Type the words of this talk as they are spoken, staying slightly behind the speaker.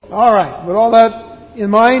All right, with all that in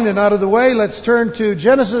mind and out of the way, let's turn to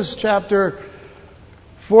Genesis chapter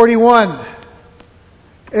 41.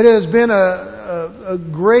 It has been a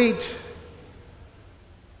great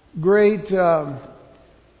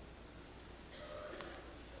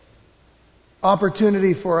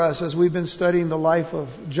opportunity for us as we've been studying the life of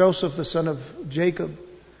Joseph, the son of Jacob,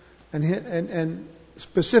 and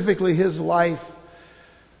specifically his life.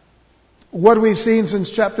 What we've seen since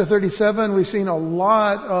chapter 37, we've seen a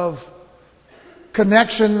lot of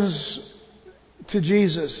connections to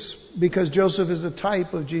Jesus because Joseph is a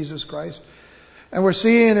type of Jesus Christ. And we're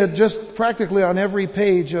seeing it just practically on every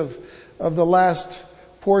page of the last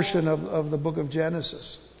portion of the book of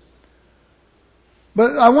Genesis.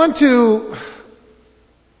 But I want to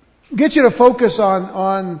get you to focus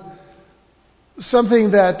on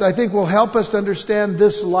something that I think will help us to understand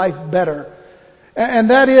this life better. And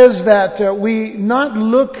that is that we not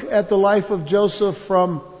look at the life of Joseph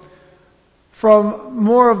from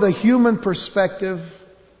more of the human perspective,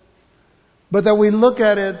 but that we look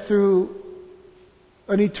at it through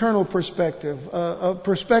an eternal perspective, a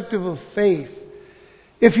perspective of faith.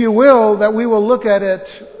 If you will, that we will look at it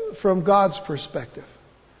from God's perspective.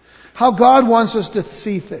 How God wants us to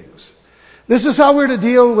see things. This is how we're to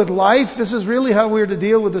deal with life. This is really how we're to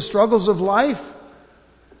deal with the struggles of life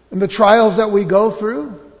and the trials that we go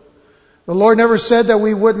through. The Lord never said that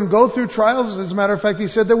we wouldn't go through trials. As a matter of fact, He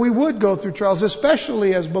said that we would go through trials,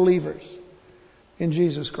 especially as believers in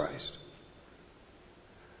Jesus Christ.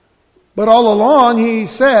 But all along, He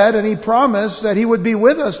said and He promised that He would be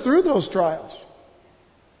with us through those trials.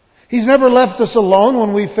 He's never left us alone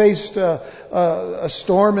when we faced a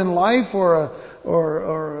storm in life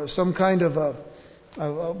or some kind of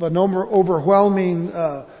an overwhelming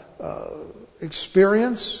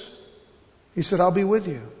experience. He said, I'll be with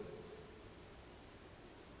you.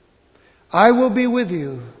 I will be with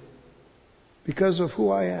you because of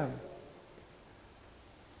who I am.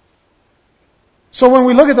 So when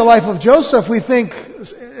we look at the life of Joseph, we think,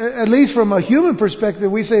 at least from a human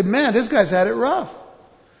perspective, we say, man, this guy's had it rough.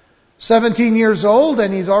 17 years old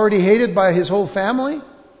and he's already hated by his whole family,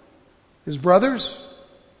 his brothers.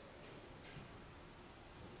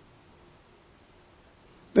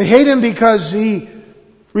 They hate him because he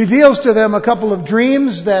reveals to them a couple of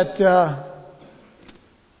dreams that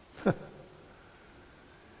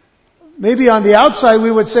maybe on the outside we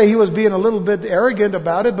would say he was being a little bit arrogant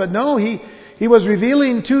about it, but no, he was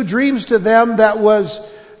revealing two dreams to them that were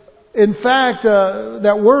in fact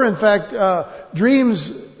dreams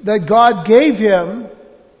that God gave him.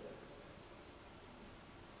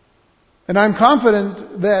 And I'm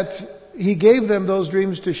confident that He gave them those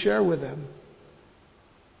dreams to share with them.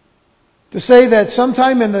 To say that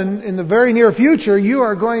sometime in the very near future, you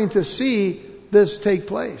are going to see this take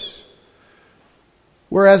place.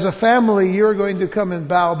 Where as a family, you're going to come and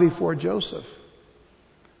bow before Joseph.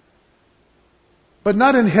 But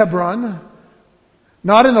not in Hebron,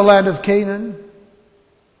 not in the land of Canaan,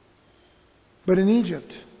 but in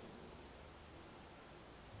Egypt.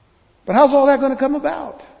 But how's all that going to come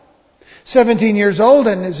about? 17 years old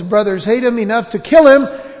and his brothers hate him enough to kill him.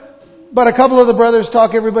 But a couple of the brothers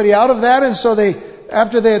talk everybody out of that. And so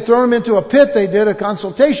after they had thrown him into a pit, they did a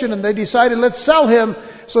consultation and they decided, let's sell him.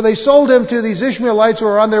 So they sold him to these Ishmaelites who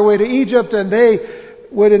were on their way to Egypt, and they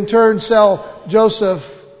would in turn sell Joseph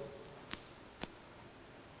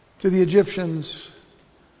to the Egyptians,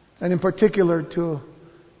 and in particular to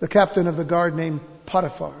the captain of the guard named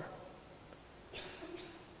Potiphar.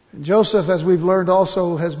 And Joseph, as we've learned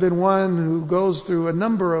also, has been one who goes through a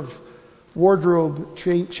number of wardrobe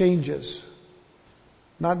changes.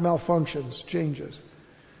 Not malfunctions, changes.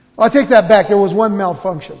 I take that back. There was one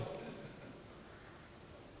malfunction.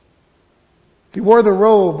 He wore the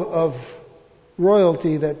robe of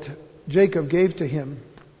royalty that Jacob gave to him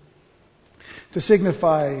to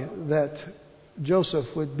signify that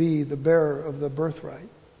Joseph would be the bearer of the birthright.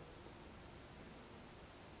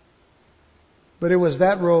 But it was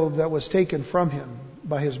that robe that was taken from him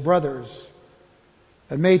by his brothers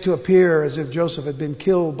and made to appear as if Joseph had been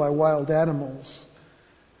killed by wild animals,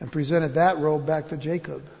 and presented that robe back to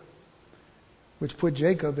Jacob, which put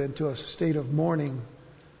Jacob into a state of mourning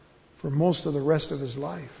for most of the rest of his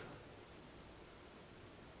life.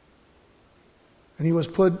 And he was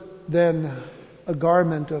put then a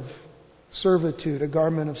garment of servitude, a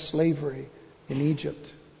garment of slavery in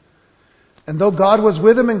Egypt. And though God was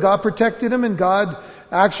with him and God protected him and God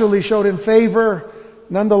actually showed him favor,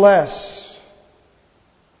 nonetheless,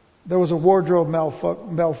 there was a wardrobe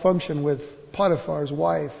malfunction with Potiphar's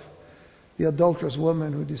wife, the adulterous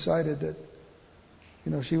woman who decided that,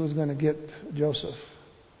 she was going to get Joseph.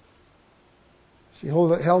 She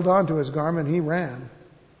held on to his garment. He ran.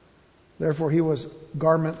 Therefore, he was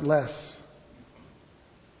garmentless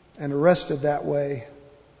and arrested that way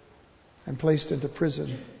and placed into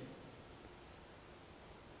prison.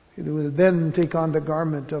 He would then take on the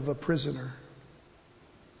garment of a prisoner.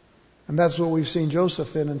 And that's what we've seen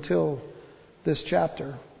Joseph in until this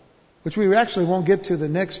chapter, which we actually won't get to the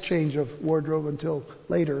next change of wardrobe until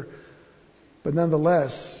later. But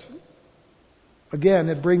nonetheless, again,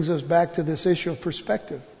 it brings us back to this issue of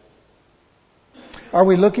perspective. Are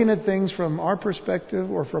we looking at things from our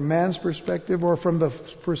perspective, or from man's perspective, or from the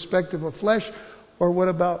perspective of flesh, or what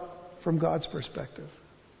about from God's perspective?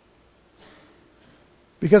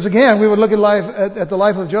 Because again, we would look at the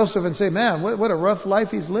life of Joseph and say, man, what a rough life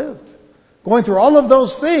he's lived. Going through all of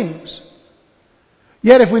those things.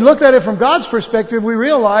 Yet if we looked at it from God's perspective, we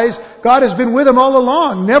realize God has been with him all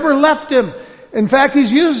along, never left him. In fact,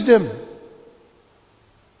 he's used him.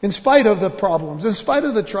 In spite of the problems, in spite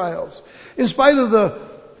of the trials, in spite of the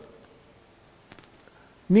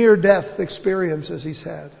near-death experiences he's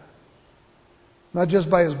had. Not just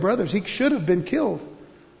by his brothers. He should have been killed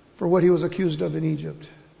for what he was accused of in Egypt.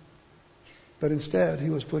 But instead, he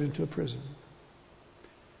was put into a prison.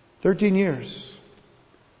 13 years.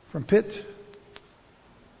 From pit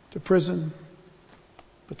to prison.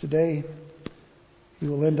 But today, he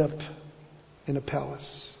will end up in a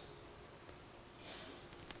palace.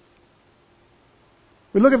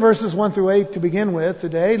 We look at verses 1 through 8 to begin with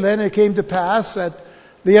today. Then it came to pass at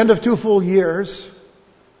the end of 2 full years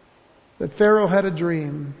that Pharaoh had a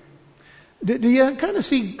dream. Do you kind of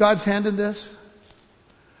see God's hand in this?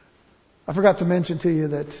 I forgot to mention to you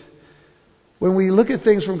that when we look at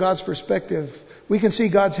things from God's perspective, we can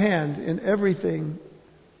see God's hand in everything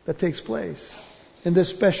that takes place in this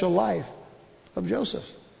special life of Joseph.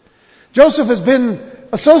 Joseph has been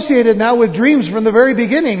associated now with dreams from the very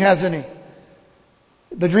beginning, hasn't he?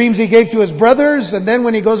 The dreams he gave to his brothers, and then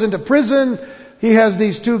when he goes into prison, he has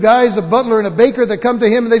these two guys, a butler and a baker, that come to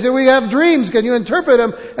him and they say, we have dreams, can you interpret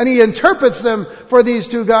them? And he interprets them for these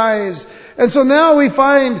two guys. And so now we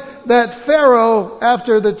find that Pharaoh,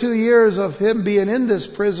 after the 2 years of him being in this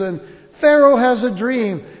prison, Pharaoh has a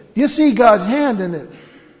dream. You see God's hand in it.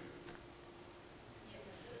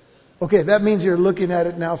 Okay, that means you're looking at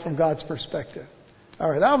it now from God's perspective.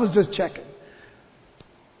 Alright, I was just checking.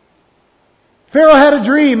 Pharaoh had a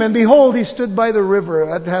dream, and behold, he stood by the river.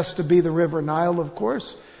 That has to be the river Nile, of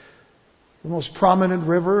course. The most prominent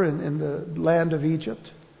river in the land of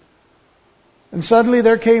Egypt. And suddenly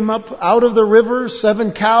there came up out of the river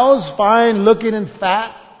 7 cows, fine looking and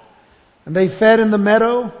fat. And they fed in the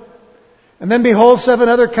meadow. And then behold, 7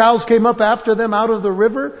 other cows came up after them out of the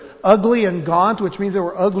river, ugly and gaunt, which means they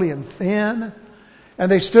were ugly and thin. And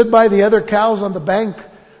they stood by the other cows on the bank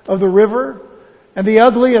of the river. And the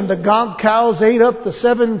ugly and the gaunt cows ate up the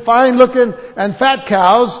 7 fine-looking and fat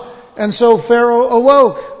cows. And so Pharaoh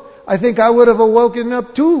awoke. I think I would have awoken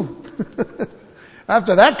up too.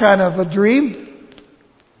 After that kind of a dream.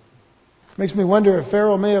 Makes me wonder if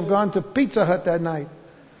Pharaoh may have gone to Pizza Hut that night.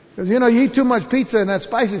 Because, you eat too much pizza and that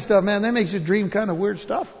spicy stuff, man, that makes you dream kind of weird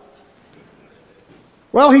stuff.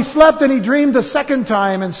 Well, he slept and he dreamed a second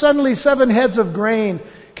time. And suddenly 7 heads of grain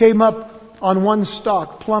came up on one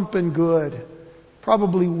stalk, plump and good.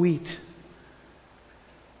 Probably wheat.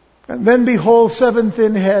 And then behold, 7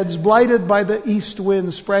 thin heads, blighted by the east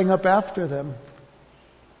wind, sprang up after them.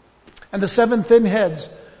 And the 7 thin heads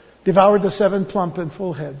devoured the 7 plump and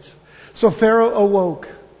full heads. So Pharaoh awoke,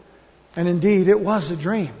 and indeed it was a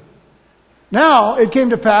dream. Now it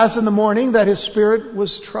came to pass in the morning that his spirit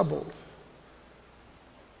was troubled.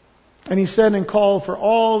 And he sent and called for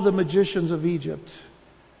all the magicians of Egypt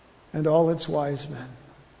and all its wise men.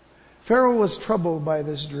 Pharaoh was troubled by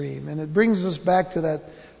this dream. And it brings us back to that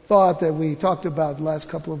thought that we talked about the last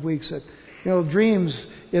couple of weeks. That, dreams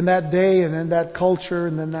in that day and in that culture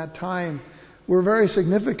and in that time were very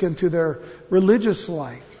significant to their religious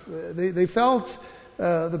life. They felt,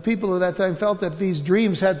 the people of that time felt that these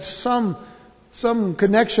dreams had some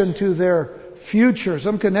connection to their future,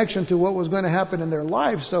 some connection to what was going to happen in their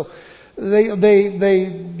lives. So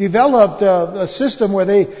they developed a system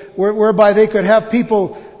whereby they could have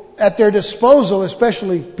people at their disposal,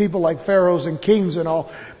 especially people like pharaohs and kings and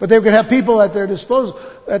all. But they could have people at their disposal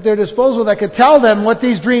that could tell them what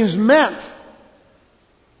these dreams meant.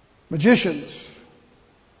 Magicians,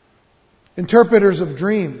 interpreters of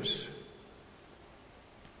dreams.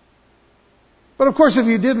 But of course, if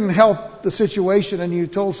you didn't help the situation and you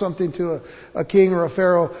told something to a king or a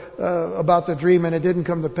pharaoh about the dream and it didn't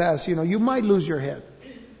come to pass, you might lose your head.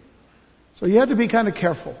 So you had to be kind of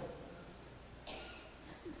careful.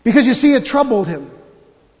 Because you see, it troubled him.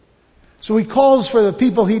 So he calls for the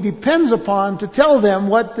people he depends upon to tell them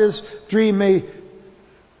what this dream may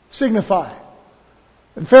signify.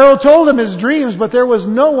 And Pharaoh told him his dreams, but there was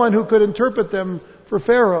no one who could interpret them for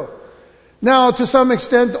Pharaoh. Now, to some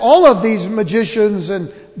extent, all of these magicians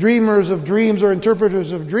and dreamers of dreams or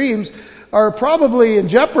interpreters of dreams are probably in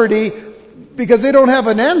jeopardy because they don't have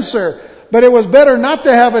an answer. But it was better not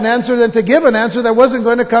to have an answer than to give an answer that wasn't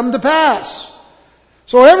going to come to pass.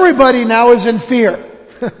 So everybody now is in fear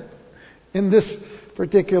in this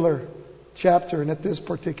particular chapter and at this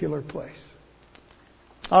particular place.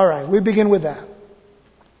 All right, we begin with that.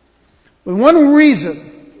 But one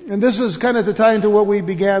reason, and this is kind of to tie into what we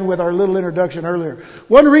began with our little introduction earlier.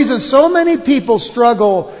 One reason so many people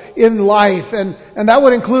struggle in life, and that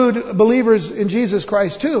would include believers in Jesus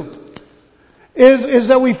Christ too, is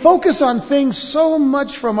that we focus on things so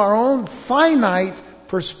much from our own finite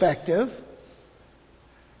perspective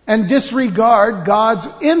and disregard God's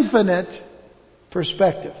infinite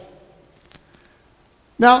perspective.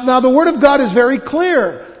 Now the Word of God is very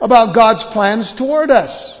clear about God's plans toward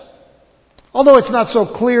us. Although it's not so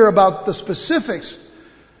clear about the specifics.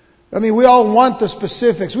 I mean, we all want the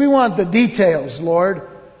specifics. We want the details, Lord.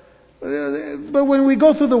 But when we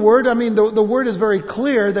go through the Word, I mean, the Word is very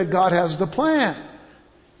clear that God has the plan.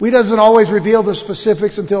 He doesn't always reveal the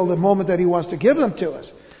specifics until the moment that He wants to give them to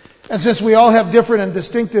us. And since we all have different and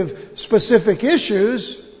distinctive specific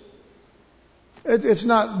issues, it's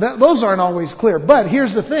not, those aren't always clear. But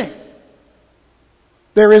here's the thing.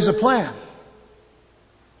 There is a plan.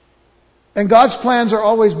 And God's plans are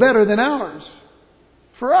always better than ours.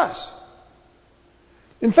 For us.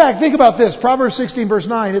 In fact, think about this. Proverbs 16 verse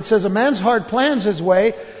 9. It says, a man's heart plans his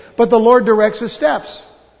way, but the Lord directs his steps.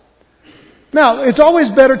 Now, it's always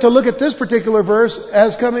better to look at this particular verse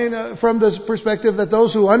as coming from this perspective that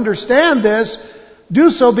those who understand this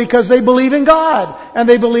do so because they believe in God and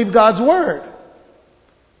they believe God's Word.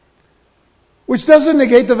 Which doesn't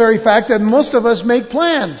negate the very fact that most of us make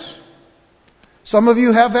plans. Some of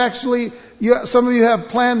you have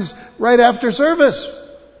plans right after service.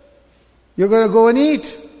 You're going to go and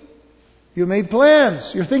eat. You made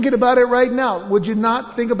plans. You're thinking about it right now. Would you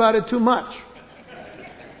not think about it too much?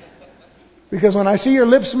 Because when I see your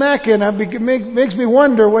lips smacking, it makes me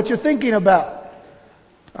wonder what you're thinking about.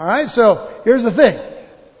 Alright, so here's the thing.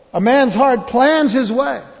 A man's heart plans his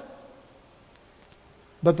way,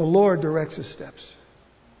 but the Lord directs his steps.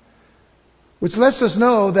 Which lets us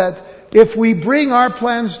know that if we bring our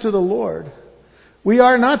plans to the Lord, we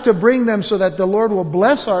are not to bring them so that the Lord will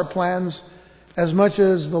bless our plans as much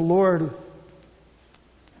as the Lord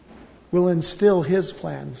will instill His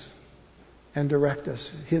plans and direct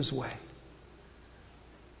us His way.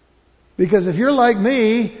 Because if you're like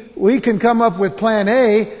me, we can come up with plan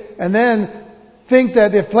A and then think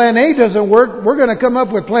that if plan A doesn't work, we're going to come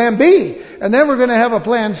up with plan B. And then we're going to have a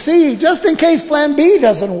plan C just in case plan B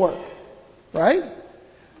doesn't work. Right?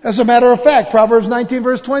 As a matter of fact, Proverbs 19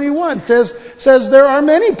 verse 21 says there are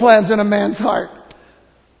many plans in a man's heart.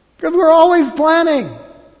 Because we're always planning.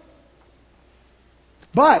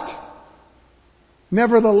 But,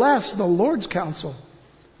 nevertheless, the Lord's counsel,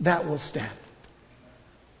 that will stand.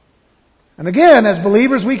 And again, as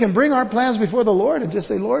believers, we can bring our plans before the Lord and just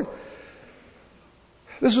say, Lord,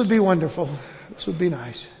 this would be wonderful. This would be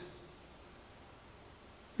nice.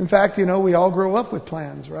 In fact, we all grow up with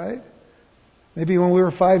plans, right? Maybe when we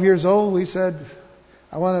were 5 years old, we said,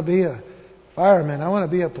 I want to be a fireman. I want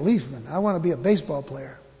to be a policeman. I want to be a baseball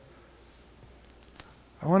player.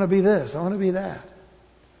 I want to be this. I want to be that.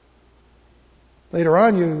 Later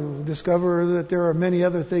on, you discover that there are many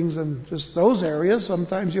other things in just those areas.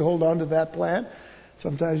 Sometimes you hold on to that plan.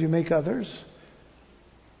 Sometimes you make others.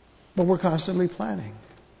 But we're constantly planning.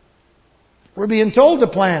 We're being told to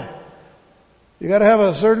plan. You got to have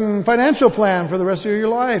a certain financial plan for the rest of your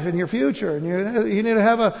life and your future, and you need to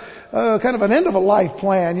have a kind of an end of a life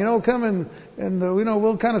plan. Come and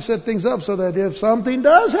we'll kind of set things up so that if something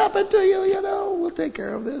does happen to you, we'll take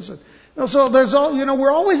care of this. So there's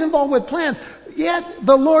we're always involved with plans. Yet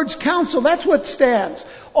the Lord's counsel, that's what stands.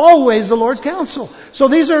 Always the Lord's counsel. So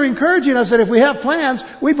these are encouraging us that if we have plans,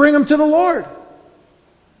 we bring them to the Lord,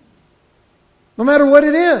 no matter what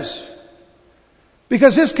it is,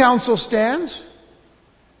 because His counsel stands.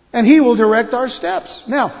 And He will direct our steps.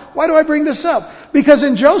 Now, why do I bring this up? Because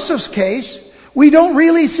in Joseph's case, we don't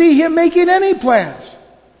really see him making any plans.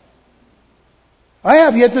 I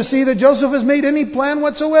have yet to see that Joseph has made any plan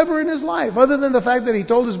whatsoever in his life, other than the fact that he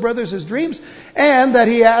told his brothers his dreams, and that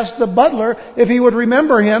he asked the butler if he would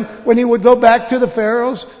remember him when he would go back to the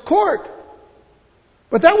Pharaoh's court.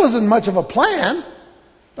 But that wasn't much of a plan.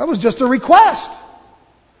 That was just a request.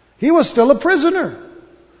 He was still a prisoner.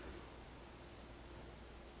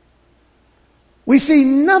 We see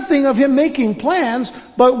nothing of Him making plans,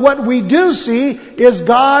 but what we do see is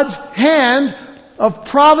God's hand of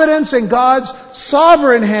providence and God's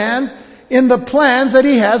sovereign hand in the plans that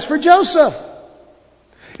He has for Joseph.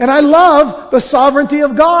 And I love the sovereignty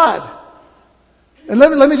of God. And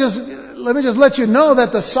let me just let you know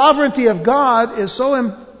that the sovereignty of God is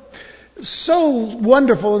so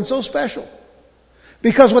wonderful and so special.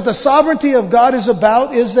 Because what the sovereignty of God is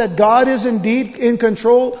about is that God is indeed in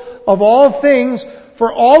control of all things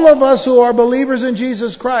for all of us who are believers in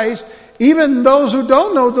Jesus Christ. Even those who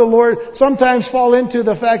don't know the Lord sometimes fall into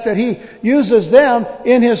the fact that He uses them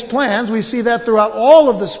in His plans. We see that throughout all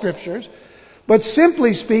of the Scriptures. But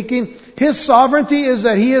simply speaking, His sovereignty is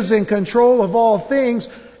that He is in control of all things.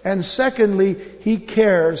 And secondly, He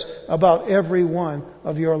cares about every one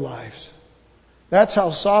of your lives. That's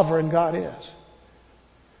how sovereign God is.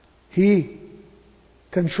 He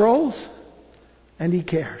controls and He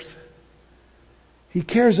cares. He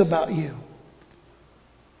cares about you.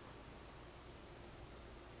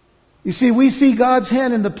 You see, we see God's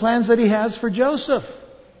hand in the plans that He has for Joseph.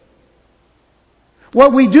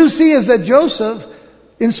 What we do see is that Joseph,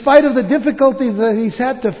 in spite of the difficulty that he's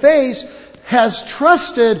had to face, has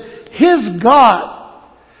trusted his God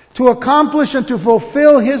to accomplish and to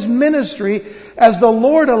fulfill His ministry as the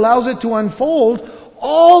Lord allows it to unfold,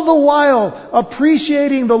 all the while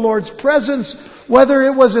appreciating the Lord's presence, whether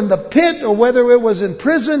it was in the pit or whether it was in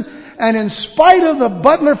prison. And in spite of the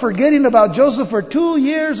butler forgetting about Joseph for 2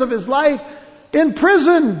 years of his life in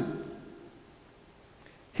prison,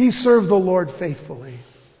 he served the Lord faithfully.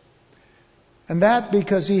 And that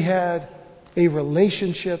because he had a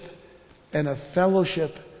relationship and a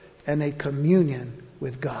fellowship and a communion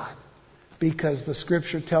with God. Because the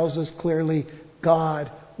Scripture tells us clearly,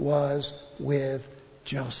 God was with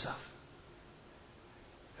Joseph.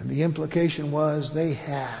 And the implication was they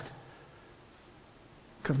had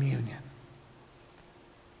communion.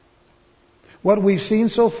 What we've seen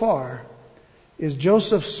so far is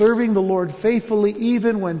Joseph serving the Lord faithfully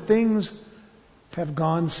even when things have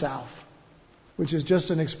gone south. Which is just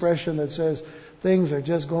an expression that says things are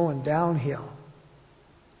just going downhill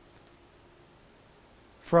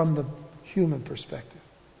from the human perspective.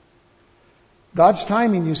 God's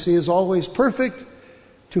timing, you see, is always perfect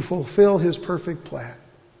to fulfill His perfect plan.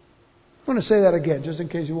 I want to say that again, just in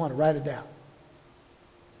case you want to write it down.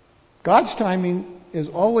 God's timing is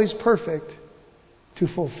always perfect to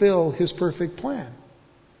fulfill His perfect plan.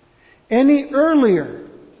 Any earlier,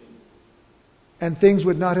 and things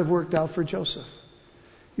would not have worked out for Joseph.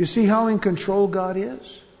 You see how in control God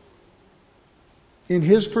is? In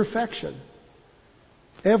His perfection,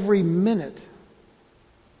 every minute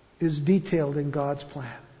is detailed in God's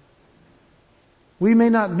plan. We may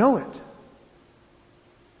not know it,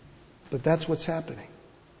 but that's what's happening.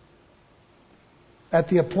 At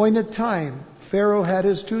the appointed time, Pharaoh had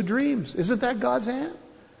his 2 dreams. Isn't that God's hand?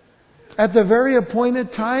 At the very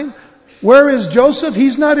appointed time, where is Joseph?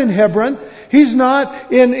 He's not in Hebron. He's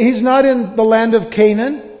not in the land of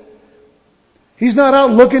Canaan. He's not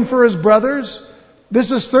out looking for his brothers.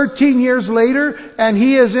 This is 13 years later, and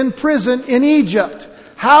he is in prison in Egypt.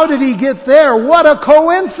 How did he get there? What a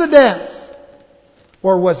coincidence!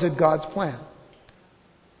 Or was it God's plan?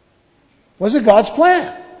 Was it God's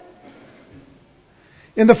plan?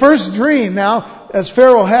 In the first dream, now, as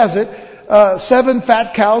Pharaoh has it, 7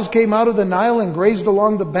 fat cows came out of the Nile and grazed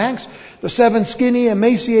along the banks. The 7 skinny,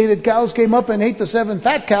 emaciated cows came up and ate the 7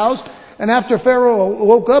 fat cows. And after Pharaoh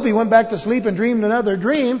woke up, he went back to sleep and dreamed another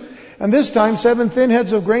dream. And this time, 7 thin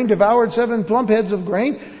heads of grain devoured 7 plump heads of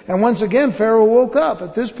grain. And once again, Pharaoh woke up.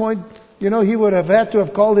 At this point, he would have had to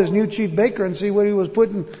have called his new chief baker and see what he was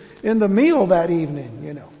putting in the meal that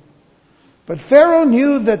evening, But Pharaoh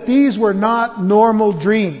knew that these were not normal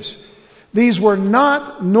dreams. These were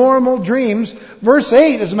not normal dreams. Verse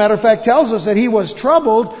 8, as a matter of fact, tells us that he was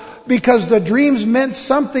troubled because the dreams meant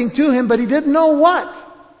something to him, but he didn't know what.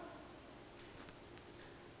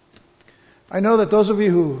 I know that those of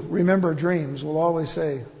you who remember dreams will always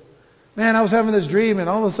say, man, I was having this dream and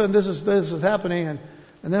all of a sudden this is happening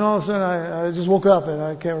and then all of a sudden I just woke up and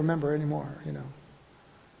I can't remember anymore,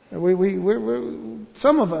 We're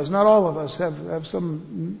some of us, not all of us, have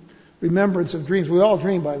some remembrance of dreams. We all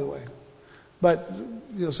dream, by the way. But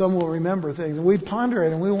some will remember things. And we ponder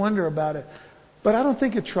it and we wonder about it. But I don't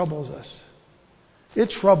think it troubles us. It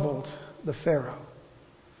troubled the Pharaoh.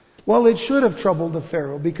 Well, it should have troubled the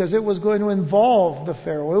Pharaoh because it was going to involve the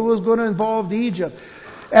Pharaoh. It was going to involve Egypt.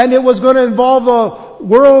 And it was going to involve a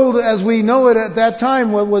world as we know it at that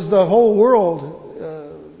time, what was the whole world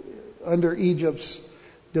under Egypt's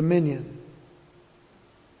dominion.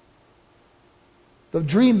 The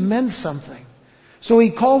dream meant something. So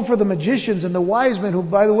he called for the magicians and the wise men who,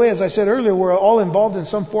 by the way, as I said earlier, were all involved in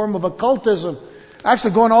some form of occultism.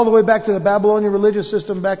 Actually going all the way back to the Babylonian religious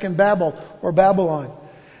system back in Babel or Babylon.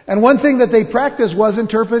 And one thing that they practiced was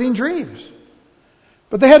interpreting dreams.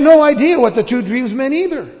 But they had no idea what the two dreams meant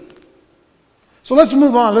either. So let's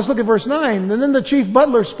move on. Let's look at verse 9. And then the chief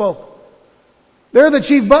butler spoke. There the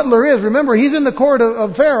chief butler is. Remember, he's in the court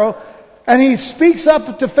of Pharaoh. And he speaks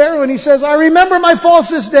up to Pharaoh and he says, I remember my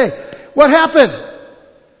faults this day. What happened?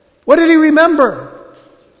 What did he remember?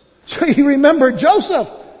 So he remembered Joseph.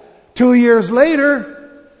 2 years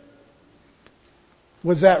later,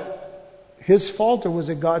 was that his fault or was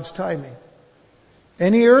it God's timing?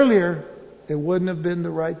 Any earlier, it wouldn't have been the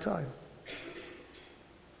right time.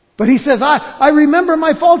 But he says, I remember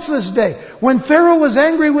my faults this day. When Pharaoh was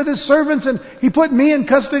angry with his servants and he put me in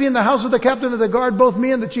custody in the house of the captain of the guard, both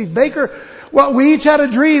me and the chief baker, well, we each had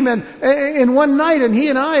a dream in one night, and he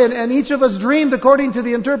and I, and each of us dreamed according to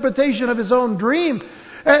the interpretation of his own dream.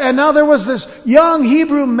 And now there was this young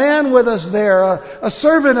Hebrew man with us there, a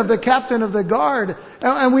servant of the captain of the guard.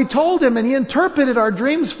 And we told him, and he interpreted our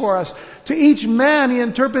dreams for us. To each man he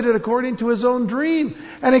interpreted according to his own dream.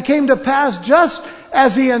 And it came to pass just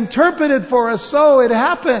as he interpreted for us, so it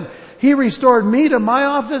happened. He restored me to my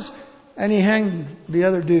office, and he hanged the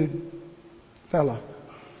other fella.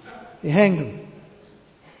 He hanged him.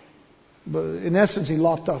 But in essence, he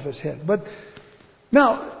lopped off his head. But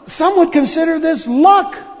now, some would consider this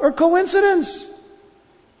luck or coincidence.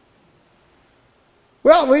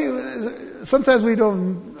 Well, sometimes we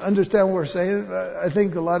don't understand what we're saying. I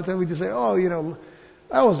think a lot of times we just say, oh,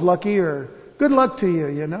 I was lucky, or good luck to you,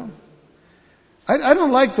 I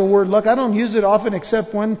don't like the word luck. I don't use it often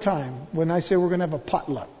except one time when I say we're going to have a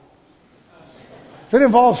potluck. If it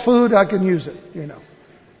involves food, I can use it,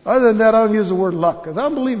 Other than that, I don't use the word luck because I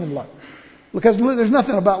don't believe in luck. Because there's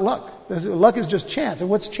nothing about luck. Luck is just chance. And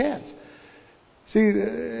what's chance? See,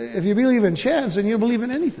 if you believe in chance, then you believe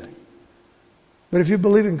in anything. But if you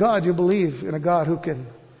believe in God, you believe in a God who can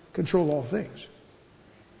control all things.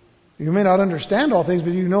 You may not understand all things,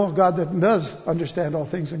 but you know a God that does understand all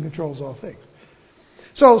things and controls all things.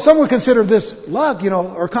 So some would consider this luck,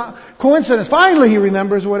 or coincidence. Finally he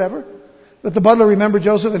remembers whatever. That the butler remembered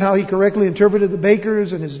Joseph and how he correctly interpreted the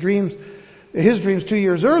bakers and his dreams 2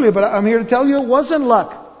 years earlier. But I'm here to tell you it wasn't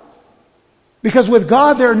luck. Because with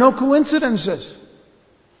God there are no coincidences.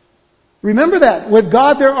 Remember that. With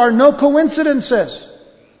God there are no coincidences.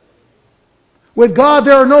 With God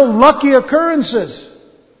there are no lucky occurrences.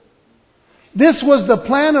 This was the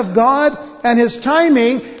plan of God and His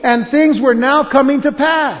timing, and things were now coming to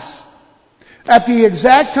pass. At the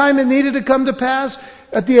exact time it needed to come to pass,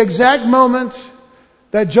 at the exact moment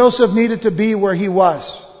that Joseph needed to be where he was.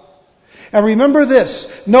 And remember this,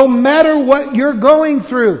 no matter what you're going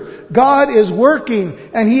through, God is working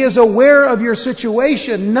and He is aware of your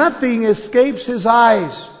situation. Nothing escapes His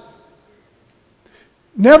eyes.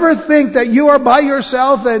 Never think that you are by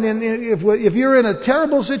yourself, and if you're in a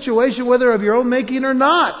terrible situation, whether of your own making or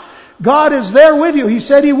not, God is there with you. He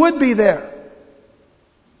said He would be there.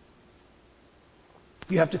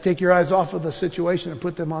 You have to take your eyes off of the situation and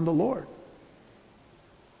put them on the Lord.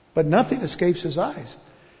 But nothing escapes His eyes.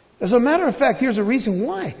 As a matter of fact, here's a reason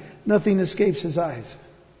why nothing escapes His eyes.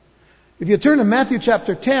 If you turn to Matthew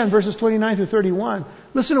chapter 10, verses 29 through 31,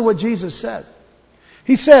 listen to what Jesus said.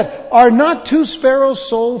 He said, "Are not 2 sparrows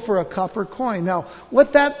sold for a copper coin?" Now,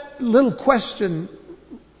 what that little question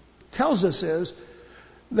tells us is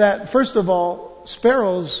that, first of all,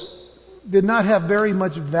 sparrows did not have very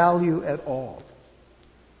much value at all.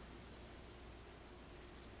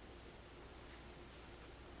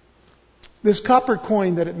 This copper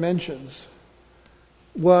coin that it mentions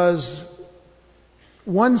was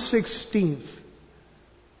 1/16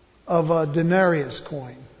 of a denarius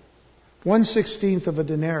coin. 1/16 of a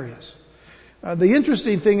denarius. The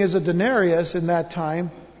interesting thing is a denarius in that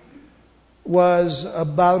time was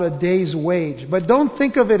about a day's wage. But don't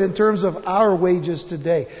think of it in terms of our wages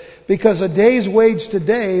today. Because a day's wage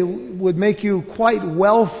today would make you quite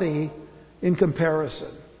wealthy in comparison.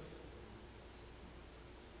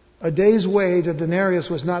 A day's wage, a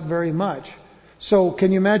denarius, was not very much. So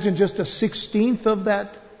can you imagine just a 16th of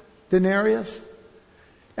that denarius?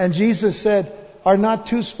 And Jesus said, "Are not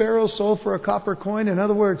 2 sparrows sold for a copper coin?" In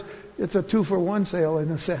other words, it's a 2-for-1 sale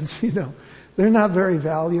in a sense, They're not very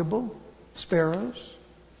valuable, sparrows.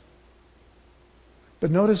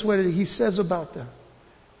 But notice what He says about them.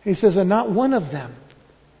 He says, "And not one of them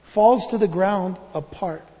falls to the ground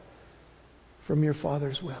apart from your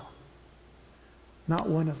Father's will." Not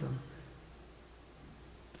one of them.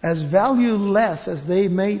 As valueless as they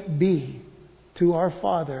may be to our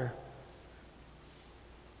Father,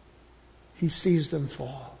 He sees them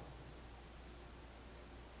fall.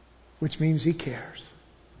 Which means He cares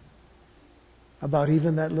about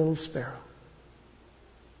even that little sparrow.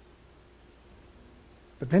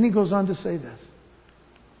 But then He goes on to say this.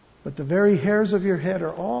 But the very hairs of your head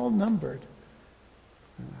are all numbered.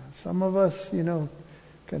 Some of us,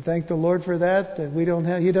 can thank the Lord for that.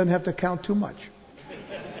 He doesn't have to count too much.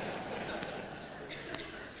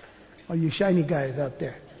 All you shiny guys out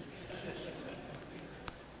there.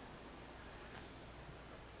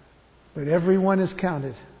 But everyone is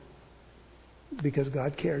counted because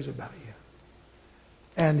God cares about you.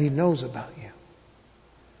 And He knows about you.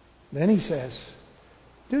 Then He says,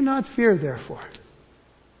 do not fear, therefore.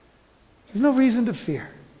 There's no reason to fear.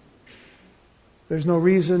 There's no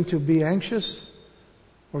reason to be anxious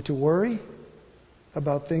or to worry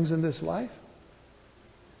about things in this life.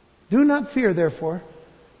 Do not fear, therefore.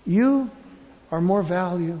 You are of more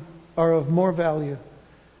value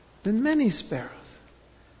than many sparrows.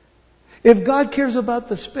 If God cares about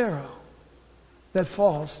the sparrow that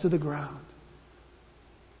falls to the ground,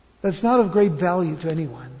 that's not of great value to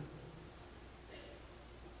anyone.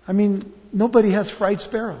 I mean, nobody has fried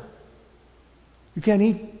sparrow. You can't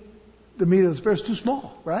eat the meat of the sparrow. It's too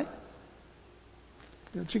small, right?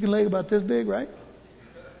 A chicken leg about this big, right? You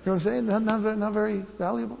know what I'm saying? Not very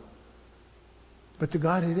valuable. But to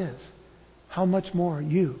God it is. How much more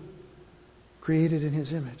you, created in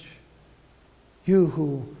His image. You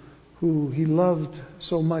who He loved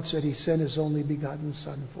so much that He sent His only begotten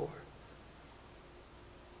Son for.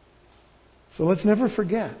 So let's never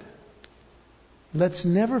forget. Let's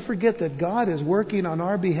never forget that God is working on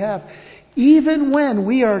our behalf even when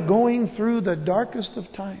we are going through the darkest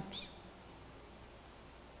of times.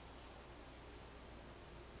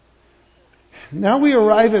 Now we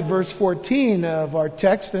arrive at verse 14 of our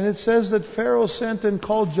text, and it says that Pharaoh sent and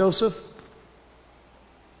called Joseph,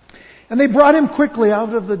 and they brought him quickly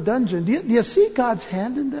out of the dungeon. Do you see God's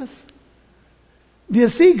hand in this? Do you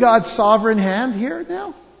see God's sovereign hand here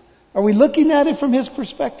now? Are we looking at it from His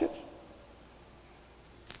perspective?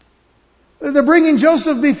 They're bringing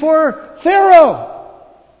Joseph before Pharaoh.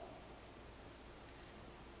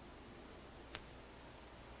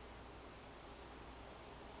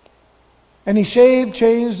 And he shaved,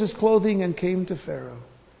 changed his clothing, and came to Pharaoh.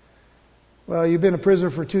 Well, you've been a prisoner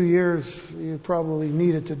for 2 years. You probably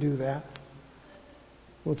needed to do that.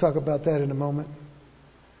 We'll talk about that in a moment.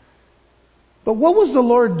 But what was the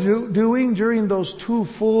Lord doing during those 2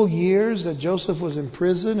 full years that Joseph was in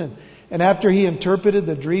prison and after he interpreted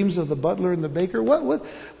the dreams of the butler and the baker? What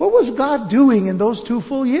was God doing in those 2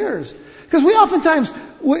 full years? Because we oftentimes,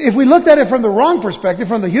 if we looked at it from the wrong perspective,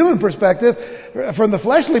 from the human perspective, from the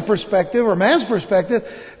fleshly perspective or man's perspective,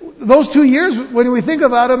 those 2 years, when we think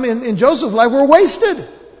about them in Joseph's life, were wasted.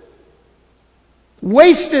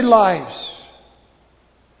 Wasted lives.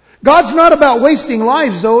 God's not about wasting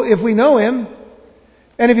lives, though, if we know Him.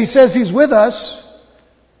 And if He says He's with us,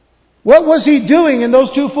 what was He doing in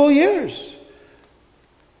those 2 full years?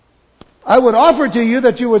 I would offer to you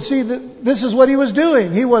that you would see that this is what He was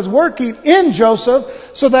doing. He was working in Joseph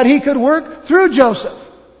so that He could work through Joseph.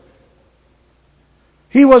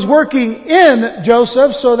 He was working in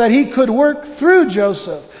Joseph so that He could work through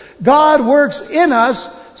Joseph. God works in us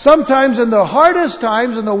sometimes in the hardest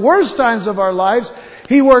times, in the worst times of our lives.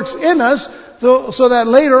 He works in us so that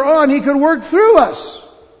later on He could work through us.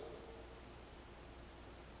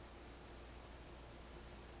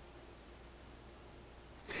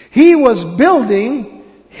 He was building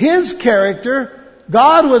His character.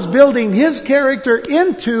 God was building His character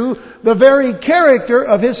into the very character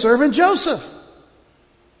of His servant Joseph.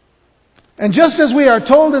 And just as we are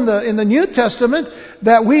told in the New Testament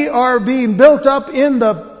that we are being built up in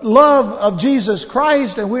the love of Jesus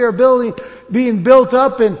Christ, and we are being built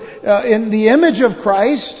up in the image of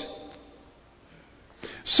Christ,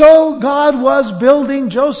 so God was building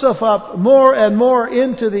Joseph up more and more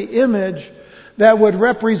into the image that would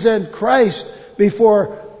represent Christ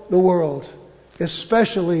before the world,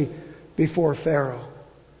 especially before Pharaoh.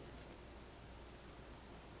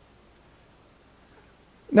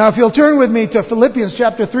 Now, if you'll turn with me to Philippians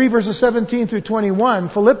chapter 3, verses 17 through 21,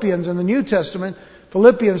 Philippians in the New Testament,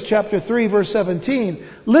 Philippians chapter 3, verse 17,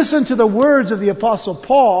 listen to the words of the Apostle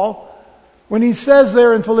Paul when he says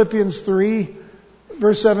there in Philippians 3,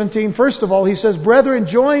 verse 17, first of all, he says, "Brethren,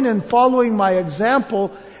 join in following my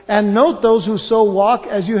example, and note those who so walk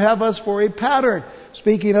as you have us for a pattern."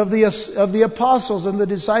 Speaking of the apostles and the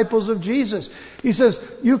disciples of Jesus. He says,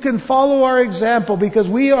 you can follow our example because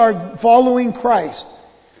we are following Christ.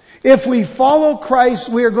 If we follow Christ,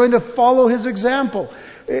 we are going to follow His example.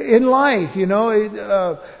 In life,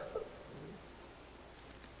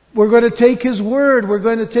 We're going to take His Word. We're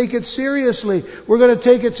going to take it seriously. We're going to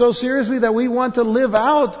take it so seriously that we want to live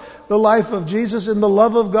out the life of Jesus in the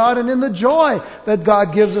love of God and in the joy that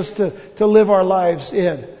God gives us to live our lives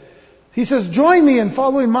in. He says, join me in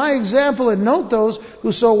following my example and note those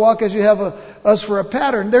who so walk as you have us for a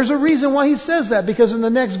pattern. There's a reason why he says that, because in the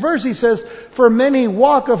next verse he says, for many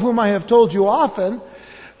walk, of whom I have told you often,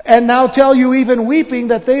 and now tell you even weeping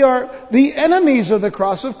that they are the enemies of the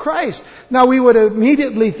cross of Christ. Now we would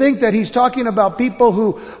immediately think that he's talking about people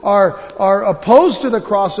who are opposed to the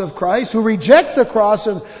cross of Christ, who reject the cross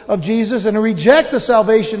of Jesus and reject the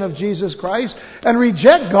salvation of Jesus Christ and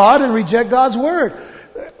reject God and reject God's Word.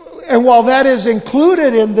 And while that is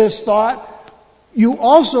included in this thought, you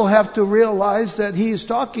also have to realize that he is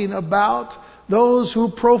talking about those who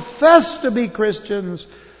profess to be Christians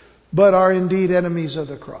but are indeed enemies of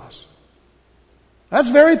the cross. That's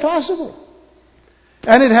very possible.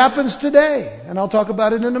 And it happens today. And I'll talk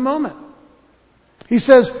about it in a moment. He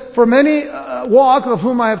says, for many walk, of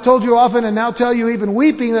whom I have told you often and now tell you even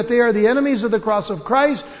weeping, that they are the enemies of the cross of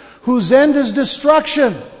Christ, whose end is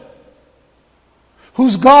destruction,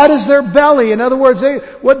 whose God is their belly. In other words,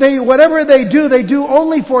 whatever they do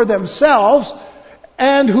only for themselves,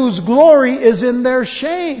 and whose glory is in their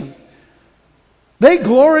shame. They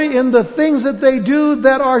glory in the things that they do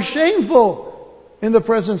that are shameful in the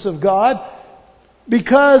presence of God.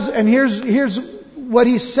 Because, and here's what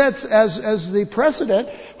he sets as the precedent,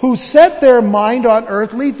 who set their mind on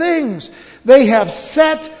earthly things. They have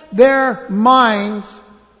set their minds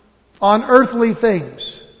on earthly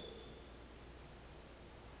things.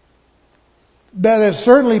 That is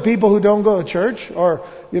certainly people who don't go to church, or,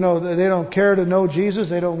 they don't care to know Jesus.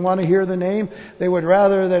 They don't want to hear the name. They would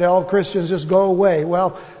rather that all Christians just go away.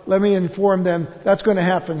 Well, let me inform them that's going to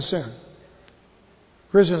happen soon.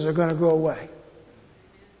 Christians are going to go away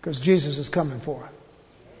because Jesus is coming for them.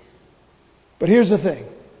 But here's the thing.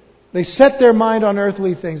 They set their mind on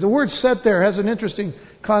earthly things. The word set there has an interesting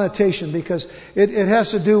connotation because it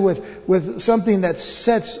has to do with something that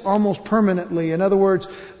sets almost permanently. In other words,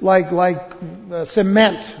 like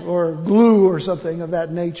cement or glue or something of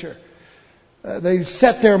that nature. They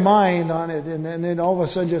set their mind on it and then all of a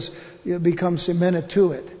sudden just becomes cemented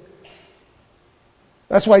to it.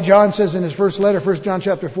 That's why John says in his first letter, 1 John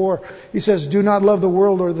chapter 4, he says, do not love the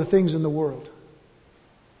world or the things in the world.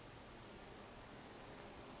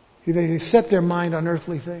 They set their mind on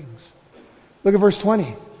earthly things. Look at verse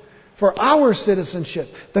 20. For our citizenship,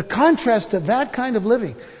 the contrast to that kind of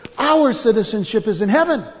living, our citizenship is in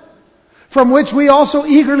heaven, from which we also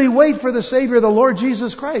eagerly wait for the Savior, the Lord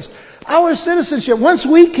Jesus Christ. Our citizenship, once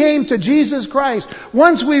we came to Jesus Christ,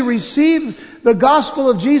 once we received the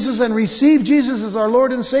gospel of Jesus and received Jesus as our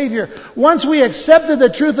Lord and Savior, once we accepted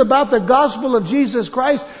the truth about the gospel of Jesus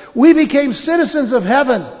Christ, we became citizens of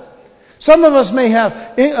heaven. Some of us may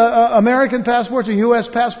have American passports or U.S.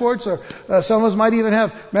 passports, or some of us might even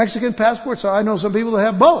have Mexican passports. So I know some people that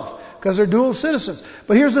have both because they're dual citizens.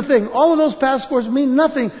 But here's the thing. All of those passports mean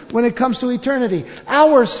nothing when it comes to eternity.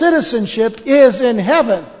 Our citizenship is in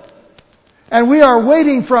heaven. And we are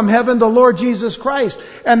waiting from heaven the Lord Jesus Christ.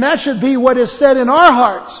 And that should be what is said in our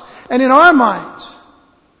hearts and in our minds.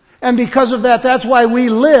 And because of that, that's why we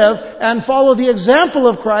live and follow the example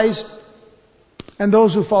of Christ and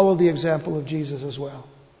those who follow the example of Jesus as well.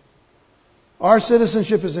 Our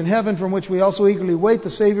citizenship is in heaven, from which we also eagerly wait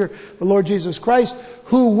the Savior, the Lord Jesus Christ,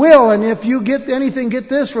 who will, and if you get anything, get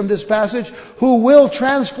this from this passage, who will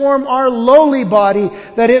transform our lowly body,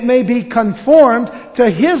 that it may be conformed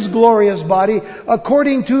to His glorious body,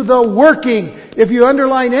 according to the working. If you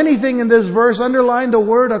underline anything in this verse, underline the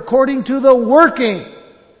word according to the working,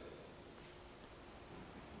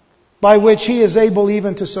 by which He is able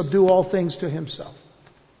even to subdue all things to Himself.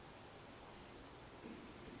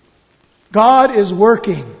 God is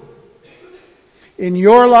working in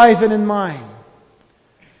your life and in mine.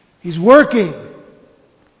 He's working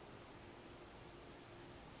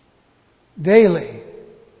daily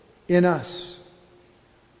in us.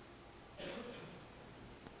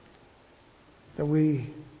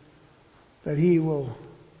 That He will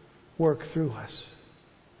work through us.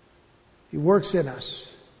 He works in us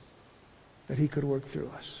that He could work through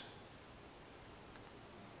us.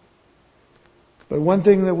 But one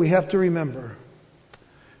thing that we have to remember,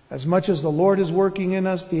 as much as the Lord is working in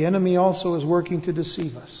us, the enemy also is working to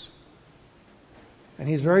deceive us. And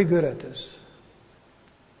he's very good at this.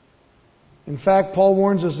 In fact, Paul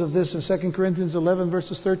warns us of this in 2 Corinthians 11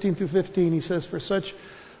 verses 13 through 15. He says, for such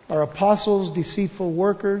are apostles, deceitful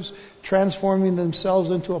workers, transforming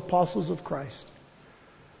themselves into apostles of Christ.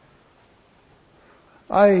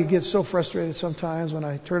 I get so frustrated sometimes when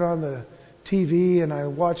I turn on the TV and I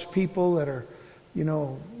watch people that are,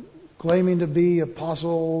 claiming to be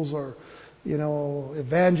apostles or,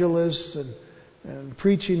 evangelists and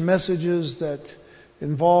preaching messages that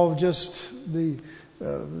involve just the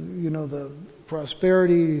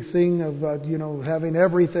prosperity thing about, having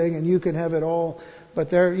everything and you can have it all. But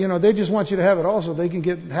they just want you to have it all so they can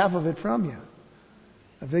get half of it from you.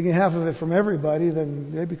 If they get half of it from everybody,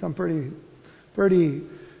 then they become pretty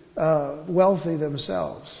wealthy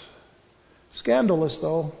themselves. Scandalous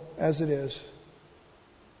though, as it is.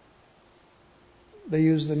 They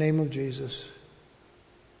use the name of Jesus.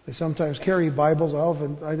 They sometimes carry Bibles.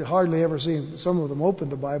 I hardly ever see some of them open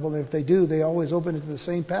the Bible. And if they do, they always open it to the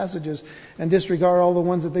same passages and disregard all the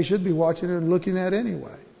ones that they should be watching and looking at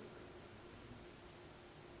anyway.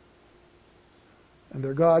 And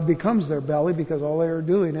their God becomes their belly because all they are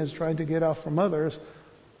doing is trying to get off from others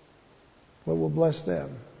what will bless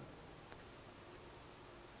them.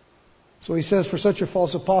 So he says, for such are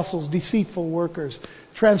false apostles, deceitful workers,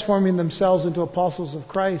 transforming themselves into apostles of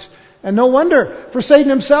Christ. And no wonder, for Satan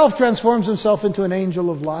himself transforms himself into an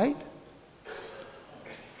angel of light.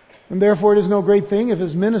 And therefore it is no great thing if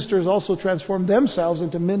his ministers also transform themselves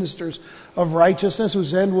into ministers of righteousness,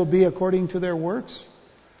 whose end will be according to their works.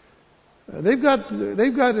 They've got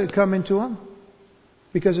to come into them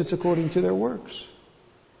because it's according to their works.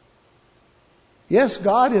 Yes,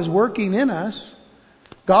 God is working in us.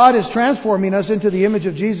 God is transforming us into the image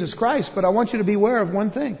of Jesus Christ. But I want you to be aware of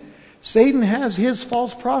one thing. Satan has his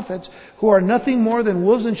false prophets who are nothing more than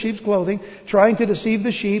wolves in sheep's clothing, trying to deceive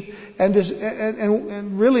the sheep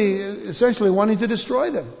and really essentially wanting to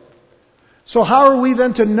destroy them. So how are we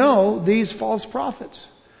then to know these false prophets?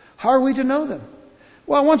 How are we to know them?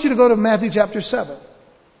 Well, I want you to go to Matthew chapter 7.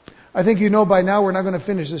 I think you know by now we're not going to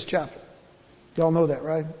finish this chapter. You all know that,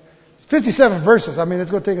 right? 57 verses. I mean,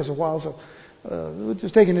 it's going to take us a while, so we're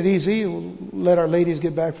just taking it easy. We'll let our ladies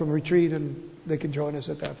get back from retreat and they can join us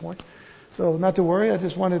at that point. So not to worry. I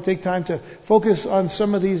just want to take time to focus on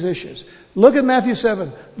some of these issues. Look at Matthew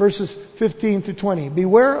 7, verses 15 through 20.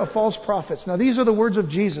 Beware of false prophets. Now these are the words of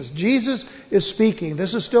Jesus. Jesus is speaking.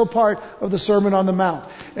 This is still part of the Sermon on the Mount.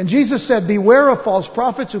 And Jesus said, beware of false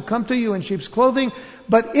prophets who come to you in sheep's clothing,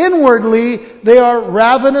 but inwardly they are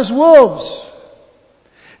ravenous wolves.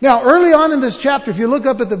 Now, early on in this chapter, if you look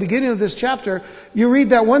up at the beginning of this chapter, you read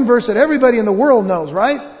that one verse that everybody in the world knows,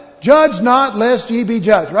 right? Judge not, lest ye be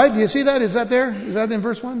judged, right? Do you see that? Is that there? Is that in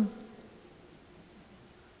verse 1?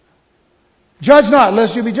 Judge not,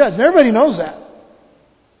 lest you be judged. And everybody knows that.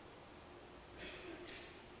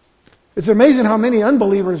 It's amazing how many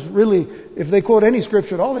unbelievers really, if they quote any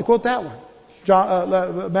scripture at all, they quote that one.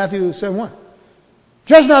 Matthew 7:1.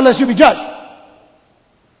 Judge not, lest you be judged.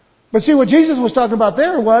 But see, what Jesus was talking about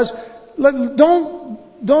there was, look,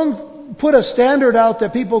 don't put a standard out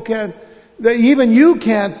that people can't, that even you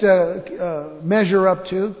can't measure up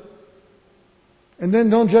to. And then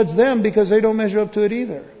don't judge them because they don't measure up to it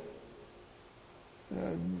either.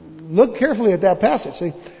 Look carefully at that passage.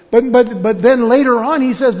 See? But then later on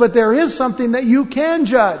he says, but there is something that you can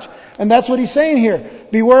judge. And that's what he's saying here.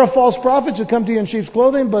 Beware of false prophets who come to you in sheep's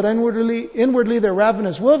clothing, but inwardly they're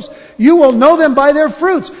ravenous wolves. You will know them by their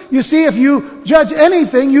fruits. You see, if you judge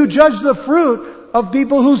anything, you judge the fruit of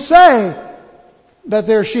people who say that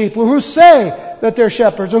they're sheep, or who say that they're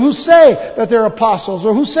shepherds, or who say that they're apostles,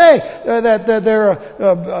 or who say that they're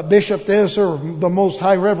a bishop this, or the most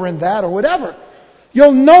high reverend that, or whatever.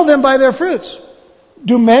 You'll know them by their fruits.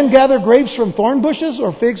 Do men gather grapes from thorn bushes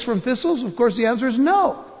or figs from thistles? Of course the answer is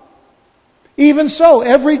no. Even so,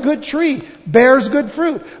 every good tree bears good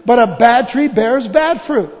fruit, but a bad tree bears bad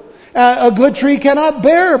fruit. A good tree cannot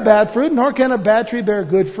bear bad fruit, nor can a bad tree bear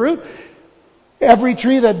good fruit. Every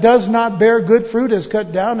tree that does not bear good fruit is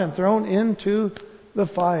cut down and thrown into the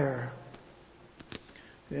fire.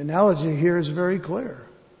 The analogy here is very clear.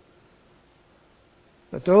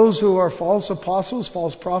 That those who are false apostles,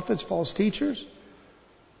 false prophets, false teachers,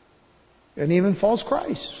 and even false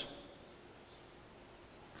Christs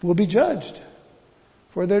will be judged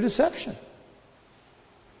for their deception.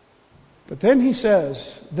 But then he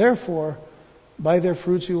says, therefore, by their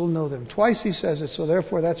fruits you will know them. Twice he says it, so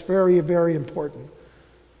therefore that's very, very important.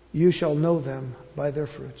 You shall know them by their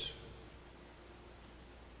fruits.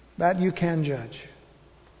 That you can judge.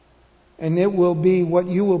 And it will be what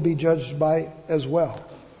you will be judged by as well.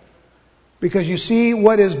 Because you see,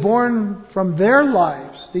 what is born from their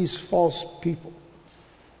lives, these false people,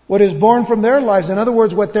 what is born from their lives, in other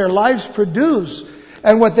words, what their lives produce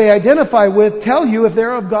and what they identify with, tell you if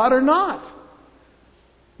they're of God or not.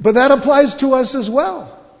 But that applies to us as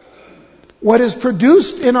well. What is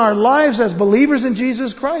produced in our lives as believers in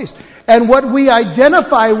Jesus Christ And what we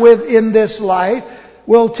identify with in this life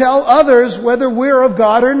will tell others whether we're of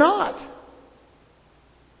God or not.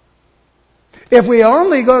 If we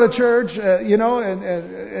only go to church, and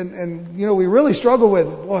we really struggle with,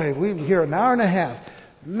 boy, we're here an hour and a half.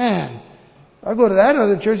 Man, I'll go to that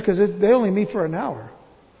other church because they only meet for an hour.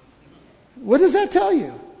 What does that tell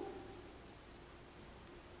you?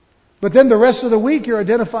 But then the rest of the week you're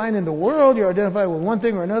identifying in the world, you're identifying with one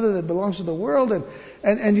thing or another that belongs to the world,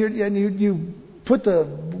 and you put the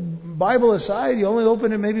Bible aside, you only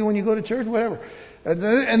open it maybe when you go to church, whatever.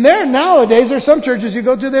 And there nowadays, there's some churches you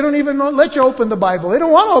go to, they don't even let you open the Bible. They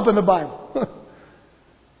don't want to open the Bible.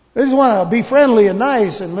 They just want to be friendly and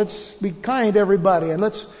nice, and let's be kind to everybody, and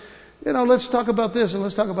let's talk about this and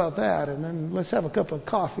let's talk about that, and then let's have a cup of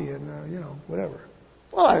coffee and whatever.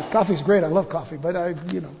 Well, coffee's great. I love coffee, but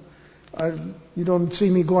you don't see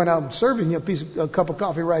me going out and serving you a cup of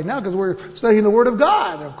coffee right now because we're studying the Word of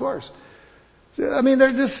God, of course. I mean,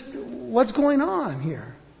 they're just, what's going on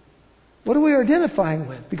here? What are we identifying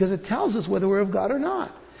with? Because it tells us whether we're of God or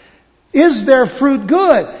not. Is their fruit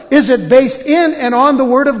good? Is it based in and on the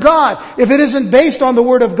Word of God? If it isn't based on the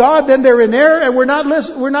Word of God, then they're in error and we're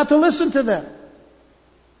not to listen to them.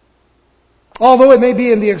 Although it may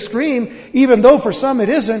be in the extreme, even though for some it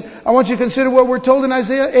isn't, I want you to consider what we're told in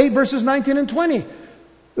Isaiah 8 verses 19 and 20.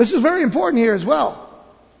 This is very important here as well.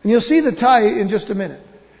 And you'll see the tie in just a minute.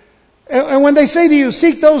 And when they say to you,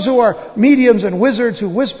 seek those who are mediums and wizards who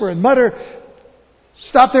whisper and mutter,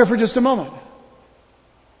 stop there for just a moment.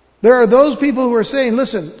 There are those people who are saying,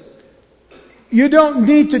 listen, you don't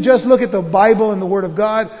need to just look at the Bible and the Word of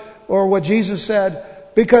God or what Jesus said,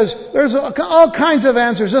 because there's all kinds of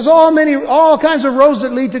answers. There's all kinds of roads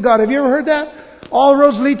that lead to God. Have you ever heard that? All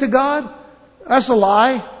roads lead to God? That's a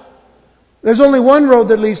lie. There's only one road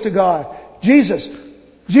that leads to God. Jesus.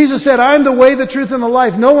 Jesus said, I am the way, the truth, and the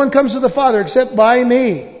life. No one comes to the Father except by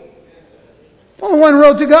me. Only one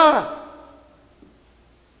road to God.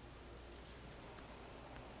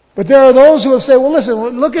 But there are those who will say, well, listen,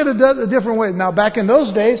 look at it a different way. Now, back in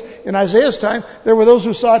those days, in Isaiah's time, there were those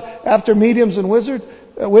who sought after mediums and wizards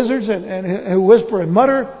and who whisper and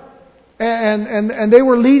mutter. And they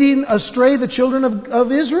were leading astray the children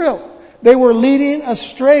of Israel. They were leading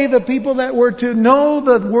astray the people that were to know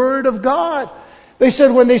the Word of God. They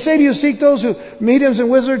said, when they say to you, seek those mediums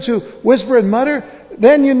and wizards who whisper and mutter,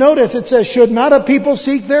 then you notice it says, should not a people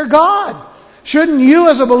seek their God? Shouldn't you,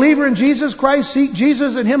 as a believer in Jesus Christ, seek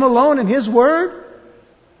Jesus and Him alone and His Word?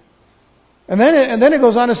 And then it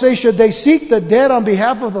goes on to say, should they seek the dead on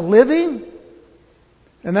behalf of the living?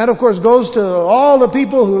 And that, of course, goes to all the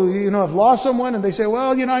people who, have lost someone, and they say,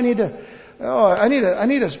 well, I need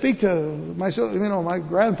to speak to myself, my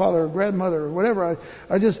grandfather or grandmother or whatever.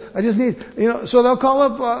 I just need, so they'll call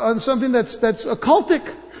up on something that's occultic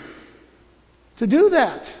to do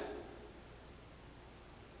that.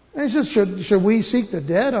 And he says, should we seek the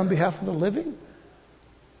dead on behalf of the living?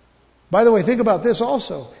 By the way, think about this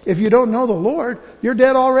also. If you don't know the Lord, you're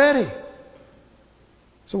dead already.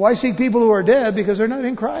 So why seek people who are dead? Because they're not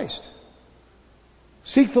in Christ.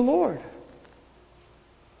 Seek the Lord.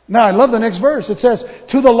 Now, I love the next verse. It says,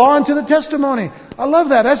 to the law and to the testimony. I love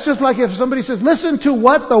that. That's just like if somebody says, listen to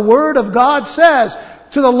what the Word of God says.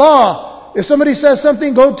 To the law. If somebody says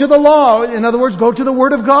something, go to the law. In other words, go to the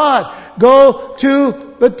Word of God. Go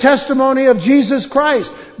to the testimony of Jesus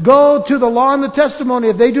Christ. Go to the law and the testimony.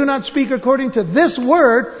 If they do not speak according to this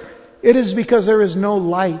Word, it is because there is no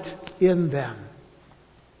light in them.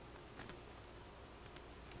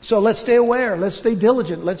 So let's stay aware. Let's stay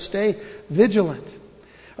diligent. Let's stay vigilant.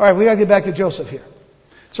 All right, we got to get back to Joseph here.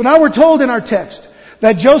 So now we're told in our text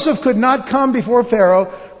that Joseph could not come before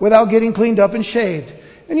Pharaoh without getting cleaned up and shaved.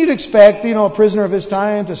 And you'd expect, a prisoner of his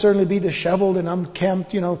time to certainly be disheveled and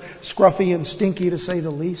unkempt, scruffy and stinky to say the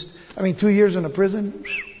least. 2 years in a prison.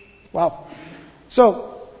 Wow.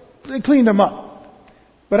 So they cleaned him up.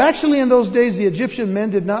 But actually in those days the Egyptian men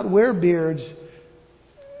did not wear beards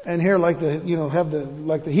and hair like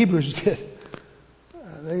the Hebrews did.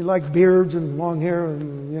 They liked beards and long hair,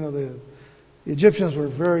 and the Egyptians were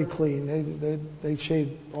very clean. They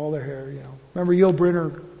shaved all their hair. Remember Yul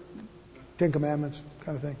Brynner, Ten Commandments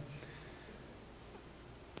kind of thing.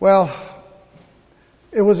 Well,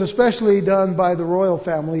 it was especially done by the royal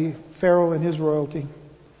family, Pharaoh and his royalty,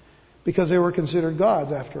 because they were considered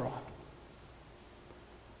gods after all.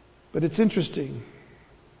 But it's interesting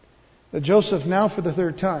that Joseph now for the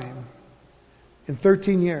third time in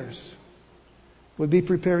 13 years would be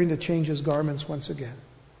preparing to change his garments once again.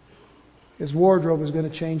 His wardrobe was going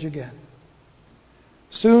to change again.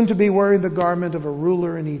 Soon to be wearing the garment of a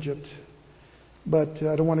ruler in Egypt. But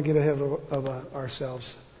I don't want to get ahead of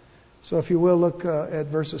ourselves. So if you will, look at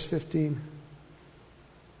verses 15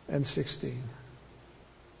 and 16.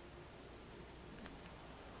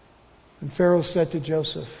 And Pharaoh said to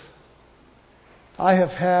Joseph, I have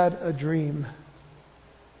had a dream,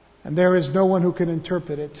 and there is no one who can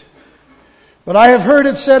interpret it. But I have heard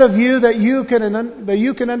it said of you that you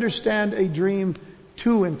can understand a dream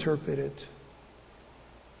to interpret it.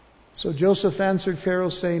 So Joseph answered Pharaoh,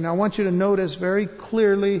 saying, I want you to notice very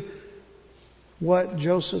clearly what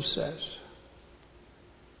Joseph says.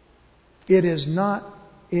 It is not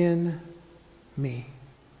in me.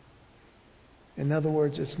 In other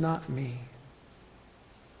words, it's not me.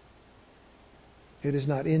 It is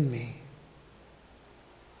not in me.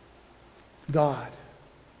 God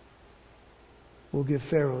will give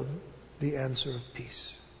Pharaoh the answer of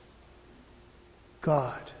peace.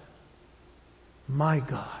 God, my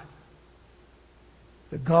God,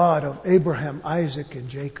 the God of Abraham, Isaac, and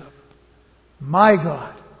Jacob, my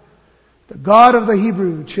God, the God of the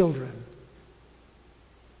Hebrew children,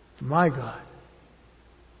 my God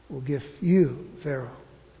will give you, Pharaoh,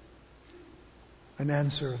 an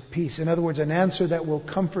answer of peace. In other words, an answer that will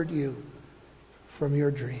comfort you from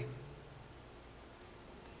your dream.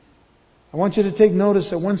 I want you to take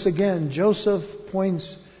notice that once again, Joseph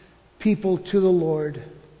points people to the Lord,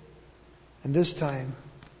 and this time,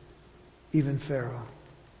 even Pharaoh.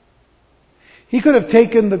 He could have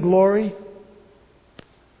taken the glory.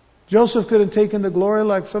 Joseph could have taken the glory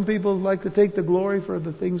like some people like to take the glory for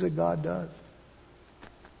the things that God does.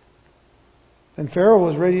 And Pharaoh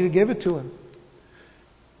was ready to give it to him.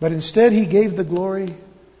 But instead he gave the glory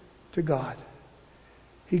to God.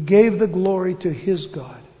 He gave the glory to his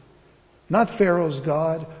God. Not Pharaoh's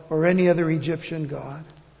God or any other Egyptian God.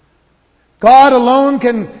 God alone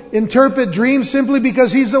can interpret dreams simply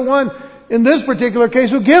because He's the one, in this particular case,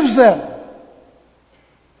 who gives them.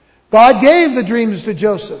 God gave the dreams to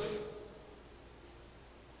Joseph.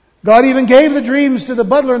 God even gave the dreams to the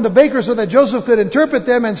butler and the baker so that Joseph could interpret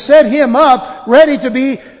them and set him up ready to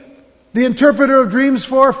be the interpreter of dreams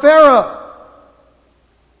for Pharaoh.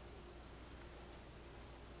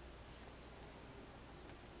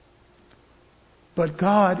 But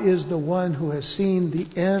God is the one who has seen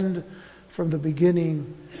the end from the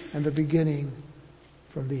beginning and the beginning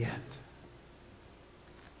from the end.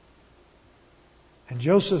 And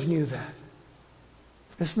Joseph knew that.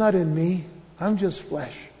 It's not in me. I'm just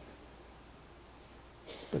flesh.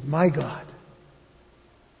 But my God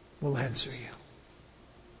will answer you.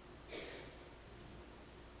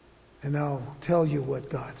 And I'll tell you what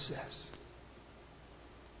God says.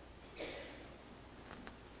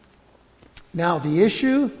 Now, the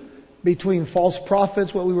issue between false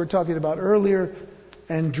prophets, what we were talking about earlier,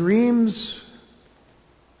 and dreams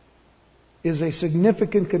is a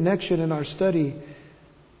significant connection in our study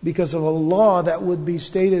because of a law that would be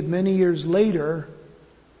stated many years later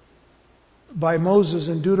by Moses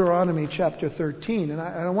in Deuteronomy chapter 13. And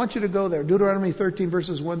I want you to go there. Deuteronomy 13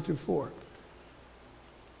 verses 1 through 4.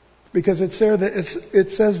 Because it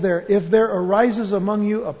says there, if there arises among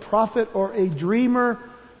you a prophet or a dreamer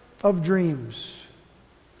of dreams,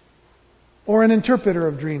 or an interpreter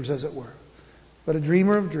of dreams, as it were, but a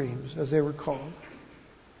dreamer of dreams, as they were called,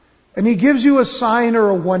 and he gives you a sign or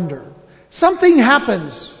a wonder, something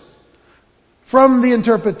happens from the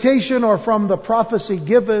interpretation or from the prophecy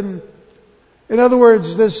given. In other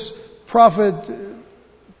words, this prophet,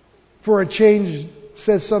 for a change,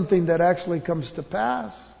 says something that actually comes to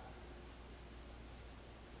pass.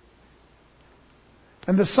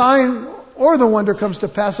 And the sign or the wonder comes to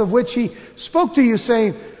pass of which he spoke to you,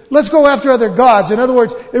 saying, let's go after other gods. In other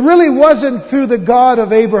words, it really wasn't through the God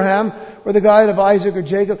of Abraham or the God of Isaac or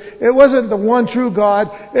Jacob. It wasn't the one true God.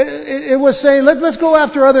 It was saying, let's go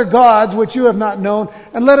after other gods which you have not known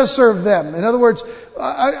and let us serve them. In other words,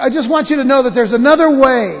 I just want you to know that there's another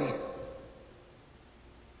way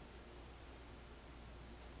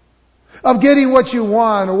of getting what you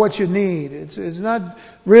want or what you need. It's not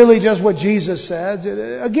really just what Jesus says.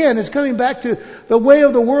 Again, it's coming back to the way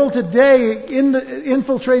of the world today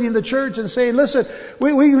infiltrating the church and saying, listen,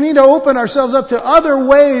 we need to open ourselves up to other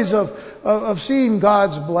ways of seeing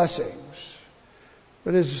God's blessings.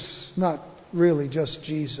 But it's not really just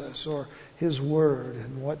Jesus or His Word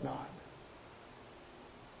and whatnot.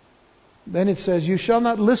 Then it says, you shall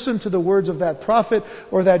not listen to the words of that prophet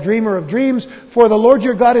or that dreamer of dreams, for the Lord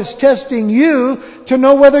your God is testing you to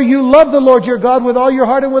know whether you love the Lord your God with all your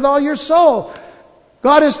heart and with all your soul.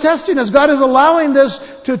 God is testing us. God is allowing this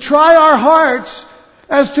to try our hearts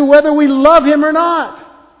as to whether we love Him or not.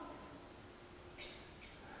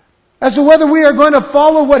 As to whether we are going to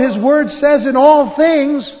follow what His Word says in all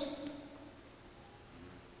things,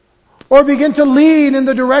 or begin to lean in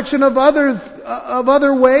the direction of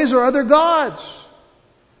other ways or other gods.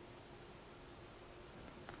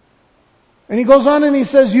 And he goes on and he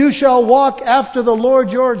says, you shall walk after the Lord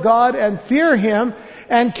your God and fear Him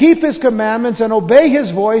and keep His commandments and obey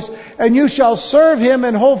His voice, and you shall serve Him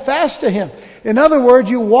and hold fast to Him. In other words,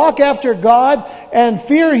 you walk after God and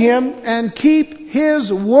fear Him and keep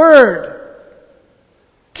His Word.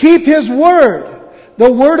 Keep His Word.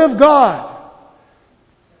 The Word of God.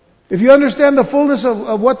 If you understand the fullness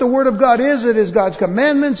of what the Word of God is, it is God's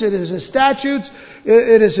commandments, it is His statutes,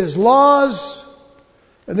 it is His laws.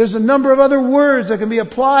 And there's a number of other words that can be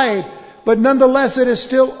applied, but nonetheless it is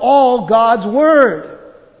still all God's Word.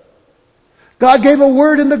 God gave a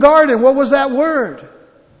word in the garden. What was that word?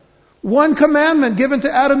 One commandment given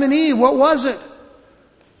to Adam and Eve. What was it?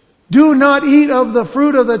 Do not eat of the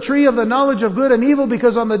fruit of the tree of the knowledge of good and evil,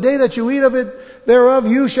 because on the day that you eat of it thereof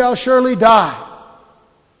you shall surely die.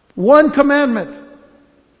 One commandment.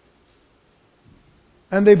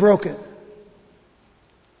 And they broke it.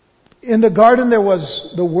 In the garden there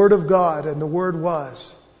was the Word of God, and the Word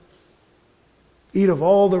was, eat of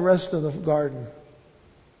all the rest of the garden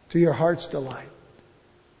to your heart's delight,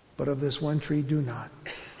 but of this one tree do not.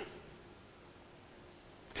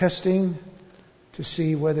 Testing to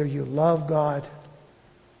see whether you love God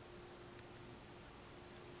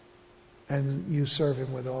and you serve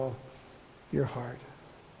Him with all your heart.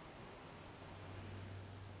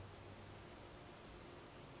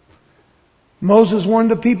 Moses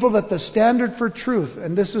warned the people that the standard for truth,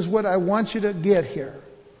 and this is what I want you to get here.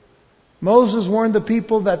 Moses warned the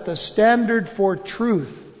people that the standard for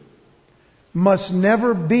truth must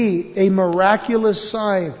never be a miraculous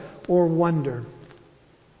sign or wonder.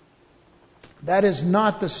 That is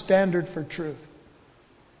not the standard for truth.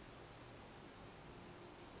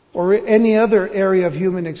 Or any other area of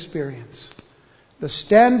human experience. The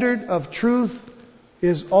standard of truth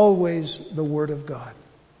is always the Word of God.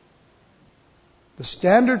 The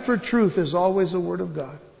standard for truth is always the Word of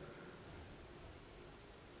God.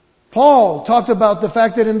 Paul talked about the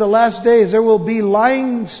fact that in the last days there will be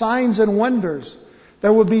lying signs and wonders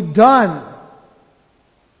that will be done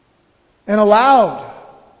and allowed.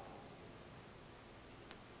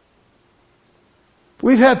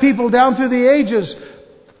 We've had people down through the ages,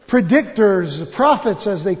 predictors, prophets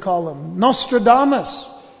as they call them, Nostradamus,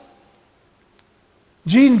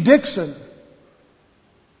 Jean Dixon.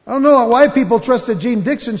 I don't know why people trusted Jean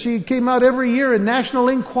Dixon. She came out every year in National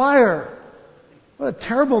Enquirer. What a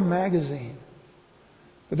terrible magazine.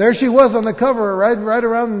 But there she was on the cover right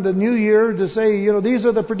around the new year to say, these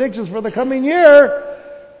are the predictions for the coming year.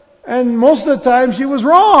 And most of the time she was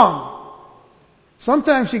wrong.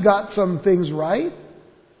 Sometimes she got some things right.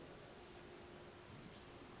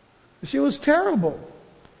 She was terrible.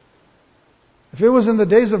 If it was in the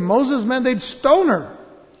days of Moses, man, they'd stone her.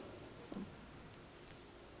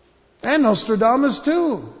 And Nostradamus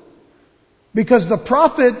too. Because the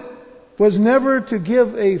prophet was never to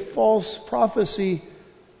give a false prophecy,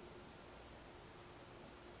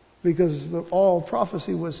 because all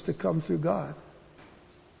prophecy was to come through God.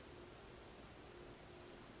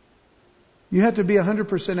 You had to be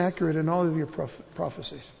 100% accurate in all of your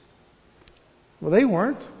prophecies. Well, they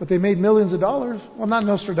weren't, but they made millions of dollars. Well, not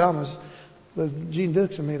Nostradamus, but Jean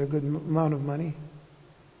Dixon made a good amount of money.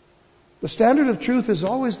 The standard of truth is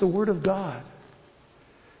always the Word of God.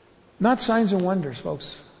 Not signs and wonders,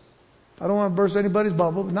 folks. I don't want to burst anybody's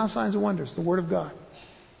bubble, but not signs and wonders. The Word of God.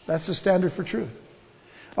 That's the standard for truth.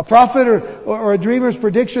 A prophet or a dreamer's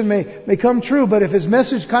prediction may come true, but if his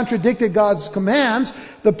message contradicted God's commands,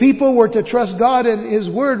 the people were to trust God and His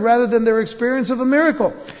Word rather than their experience of a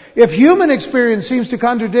miracle. If human experience seems to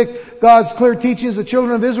contradict God's clear teachings, the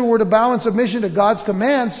children of Israel were to bow in submission to God's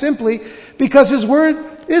commands simply because His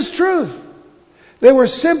Word is truth. They were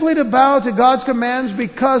simply to bow to God's commands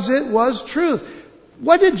because it was truth.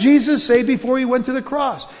 What did Jesus say before He went to the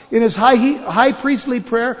cross? In His high priestly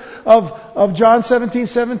prayer of John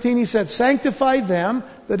 17:17, He said, "Sanctify them,"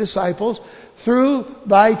 the disciples, "through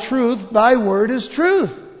Thy truth. Thy word is truth."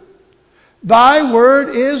 Thy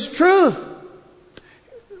word is truth.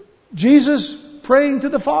 Jesus praying to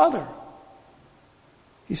the Father.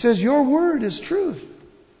 He says, "Your word is truth."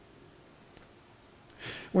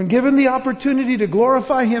 When given the opportunity to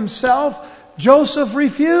glorify himself, Joseph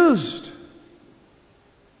refused.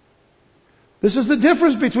 This is the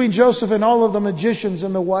difference between Joseph and all of the magicians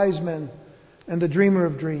and the wise men and the dreamer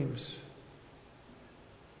of dreams.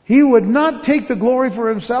 He would not take the glory for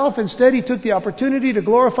himself. Instead, he took the opportunity to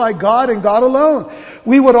glorify God and God alone.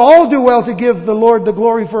 We would all do well to give the Lord the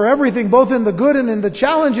glory for everything, both in the good and in the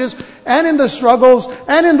challenges, and in the struggles,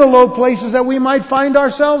 and in the low places that we might find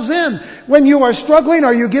ourselves in. When you are struggling,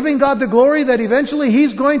 are you giving God the glory that eventually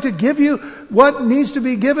He's going to give you what needs to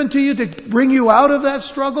be given to you to bring you out of that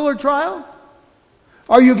struggle or trial?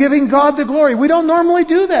 Are you giving God the glory? We don't normally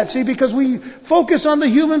do that, see, because we focus on the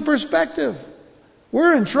human perspective.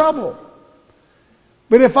 We're in trouble.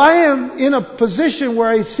 But if I am in a position where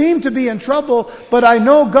I seem to be in trouble, but I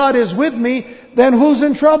know God is with me, then who's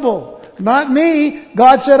in trouble? Not me.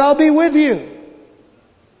 God said, I'll be with you.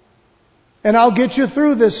 And I'll get you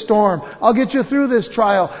through this storm. I'll get you through this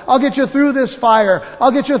trial. I'll get you through this fire.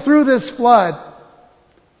 I'll get you through this flood.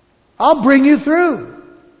 I'll bring you through.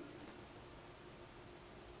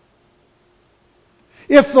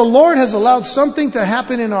 If the Lord has allowed something to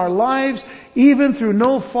happen in our lives, even through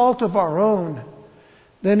no fault of our own,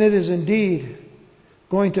 then it is indeed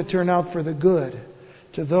going to turn out for the good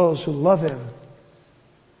to those who love Him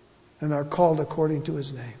and are called according to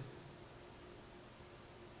His name.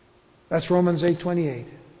 That's Romans 8:28.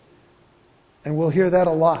 And we'll hear that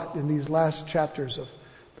a lot in these last chapters of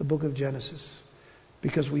the book of Genesis,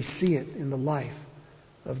 because we see it in the life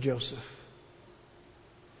of Joseph.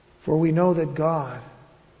 For we know that God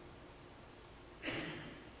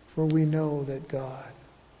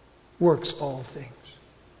works all things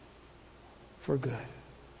for good.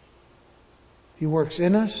 He works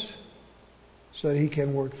in us so that He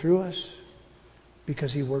can work through us,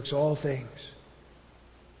 because He works all things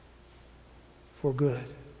for good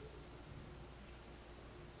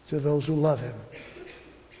to those who love Him,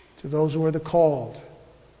 to those who are the called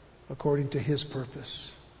according to His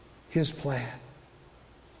purpose, His plan,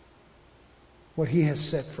 what He has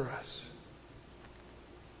set for us.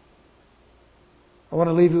 I want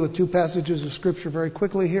to leave you with two passages of Scripture very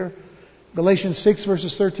quickly here. Galatians 6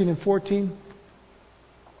 verses 13 and 14.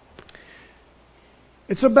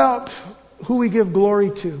 It's about who we give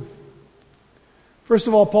glory to. First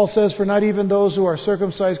of all, Paul says, for not even those who are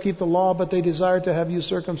circumcised keep the law, but they desire to have you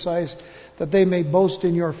circumcised, that they may boast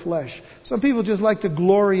in your flesh. Some people just like to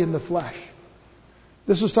glory in the flesh.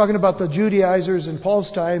 This is talking about the Judaizers in Paul's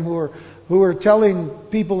time who were telling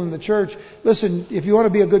people in the church, listen, if you want to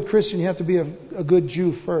be a good Christian, you have to be a good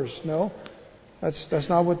Jew first. No, that's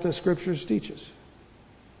not what the Scriptures teach us.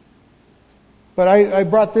 But I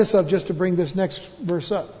brought this up just to bring this next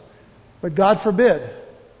verse up. But God forbid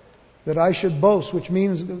that I should boast, which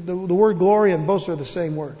means the word glory and boast are the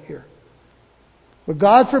same word here. But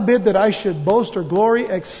God forbid that I should boast or glory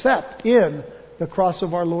except in the cross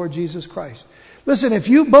of our Lord Jesus Christ. Listen, if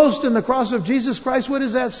you boast in the cross of Jesus Christ, what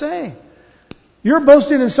is that saying? You're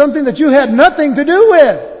boasting in something that you had nothing to do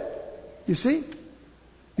with. You see?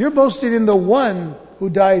 You're boasting in the one who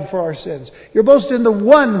died for our sins. You're boasting in the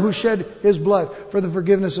one who shed His blood for the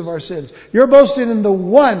forgiveness of our sins. You're boasting in the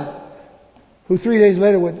one who 3 days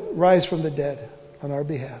later would rise from the dead on our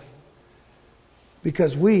behalf.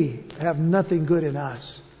 Because we have nothing good in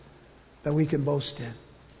us that we can boast in.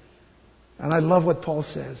 And I love what Paul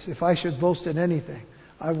says. If I should boast in anything,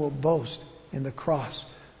 I will boast in the cross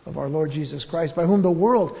of our Lord Jesus Christ, by whom the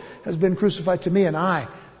world has been crucified to me and I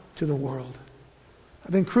to the world.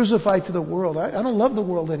 I've been crucified to the world. I don't love the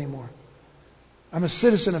world anymore. I'm a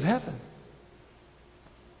citizen of heaven.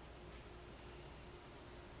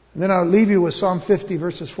 And then I'll leave you with Psalm 50,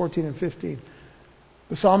 verses 14 and 15.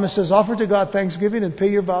 The psalmist says, offer to God thanksgiving and pay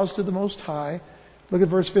your vows to the Most High. Look at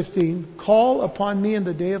verse 15. Call upon me in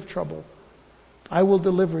the day of trouble. I will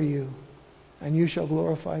deliver you, and you shall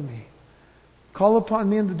glorify me. Call upon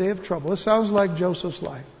me in the day of trouble. It sounds like Joseph's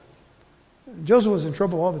life. Joseph was in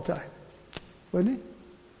trouble all the time, wasn't he?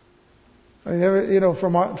 I mean,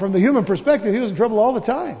 from the human perspective, he was in trouble all the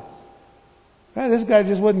time. Man, this guy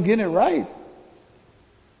just wasn't getting it right.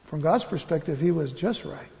 From God's perspective, he was just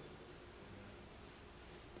right.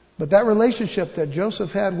 But that relationship that Joseph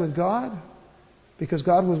had with God, because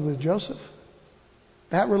God was with Joseph,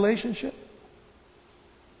 that relationship,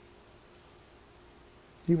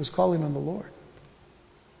 he was calling on the Lord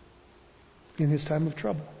in his time of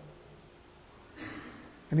trouble.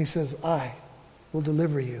 And he says, I will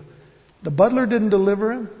deliver you. The butler didn't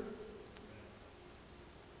deliver him.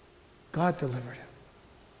 God delivered him.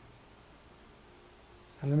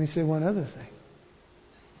 And let me say one other thing.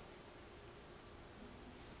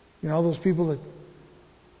 You know, all those people that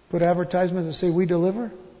put advertisements that say we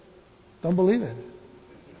deliver, don't believe it.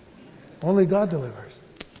 Only God delivers.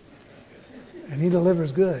 And He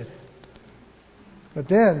delivers good. But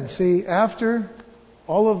then, see, after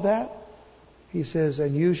all of that, He says,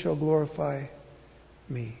 and you shall glorify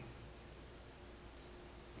me.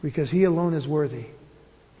 Because He alone is worthy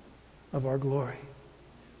of our glory.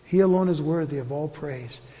 He alone is worthy of all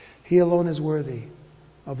praise. He alone is worthy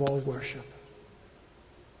of all worship.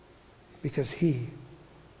 Because He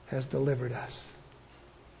has delivered us.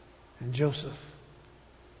 And Joseph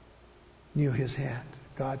knew his hand,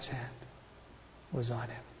 God's hand, was on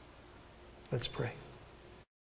him. Let's pray.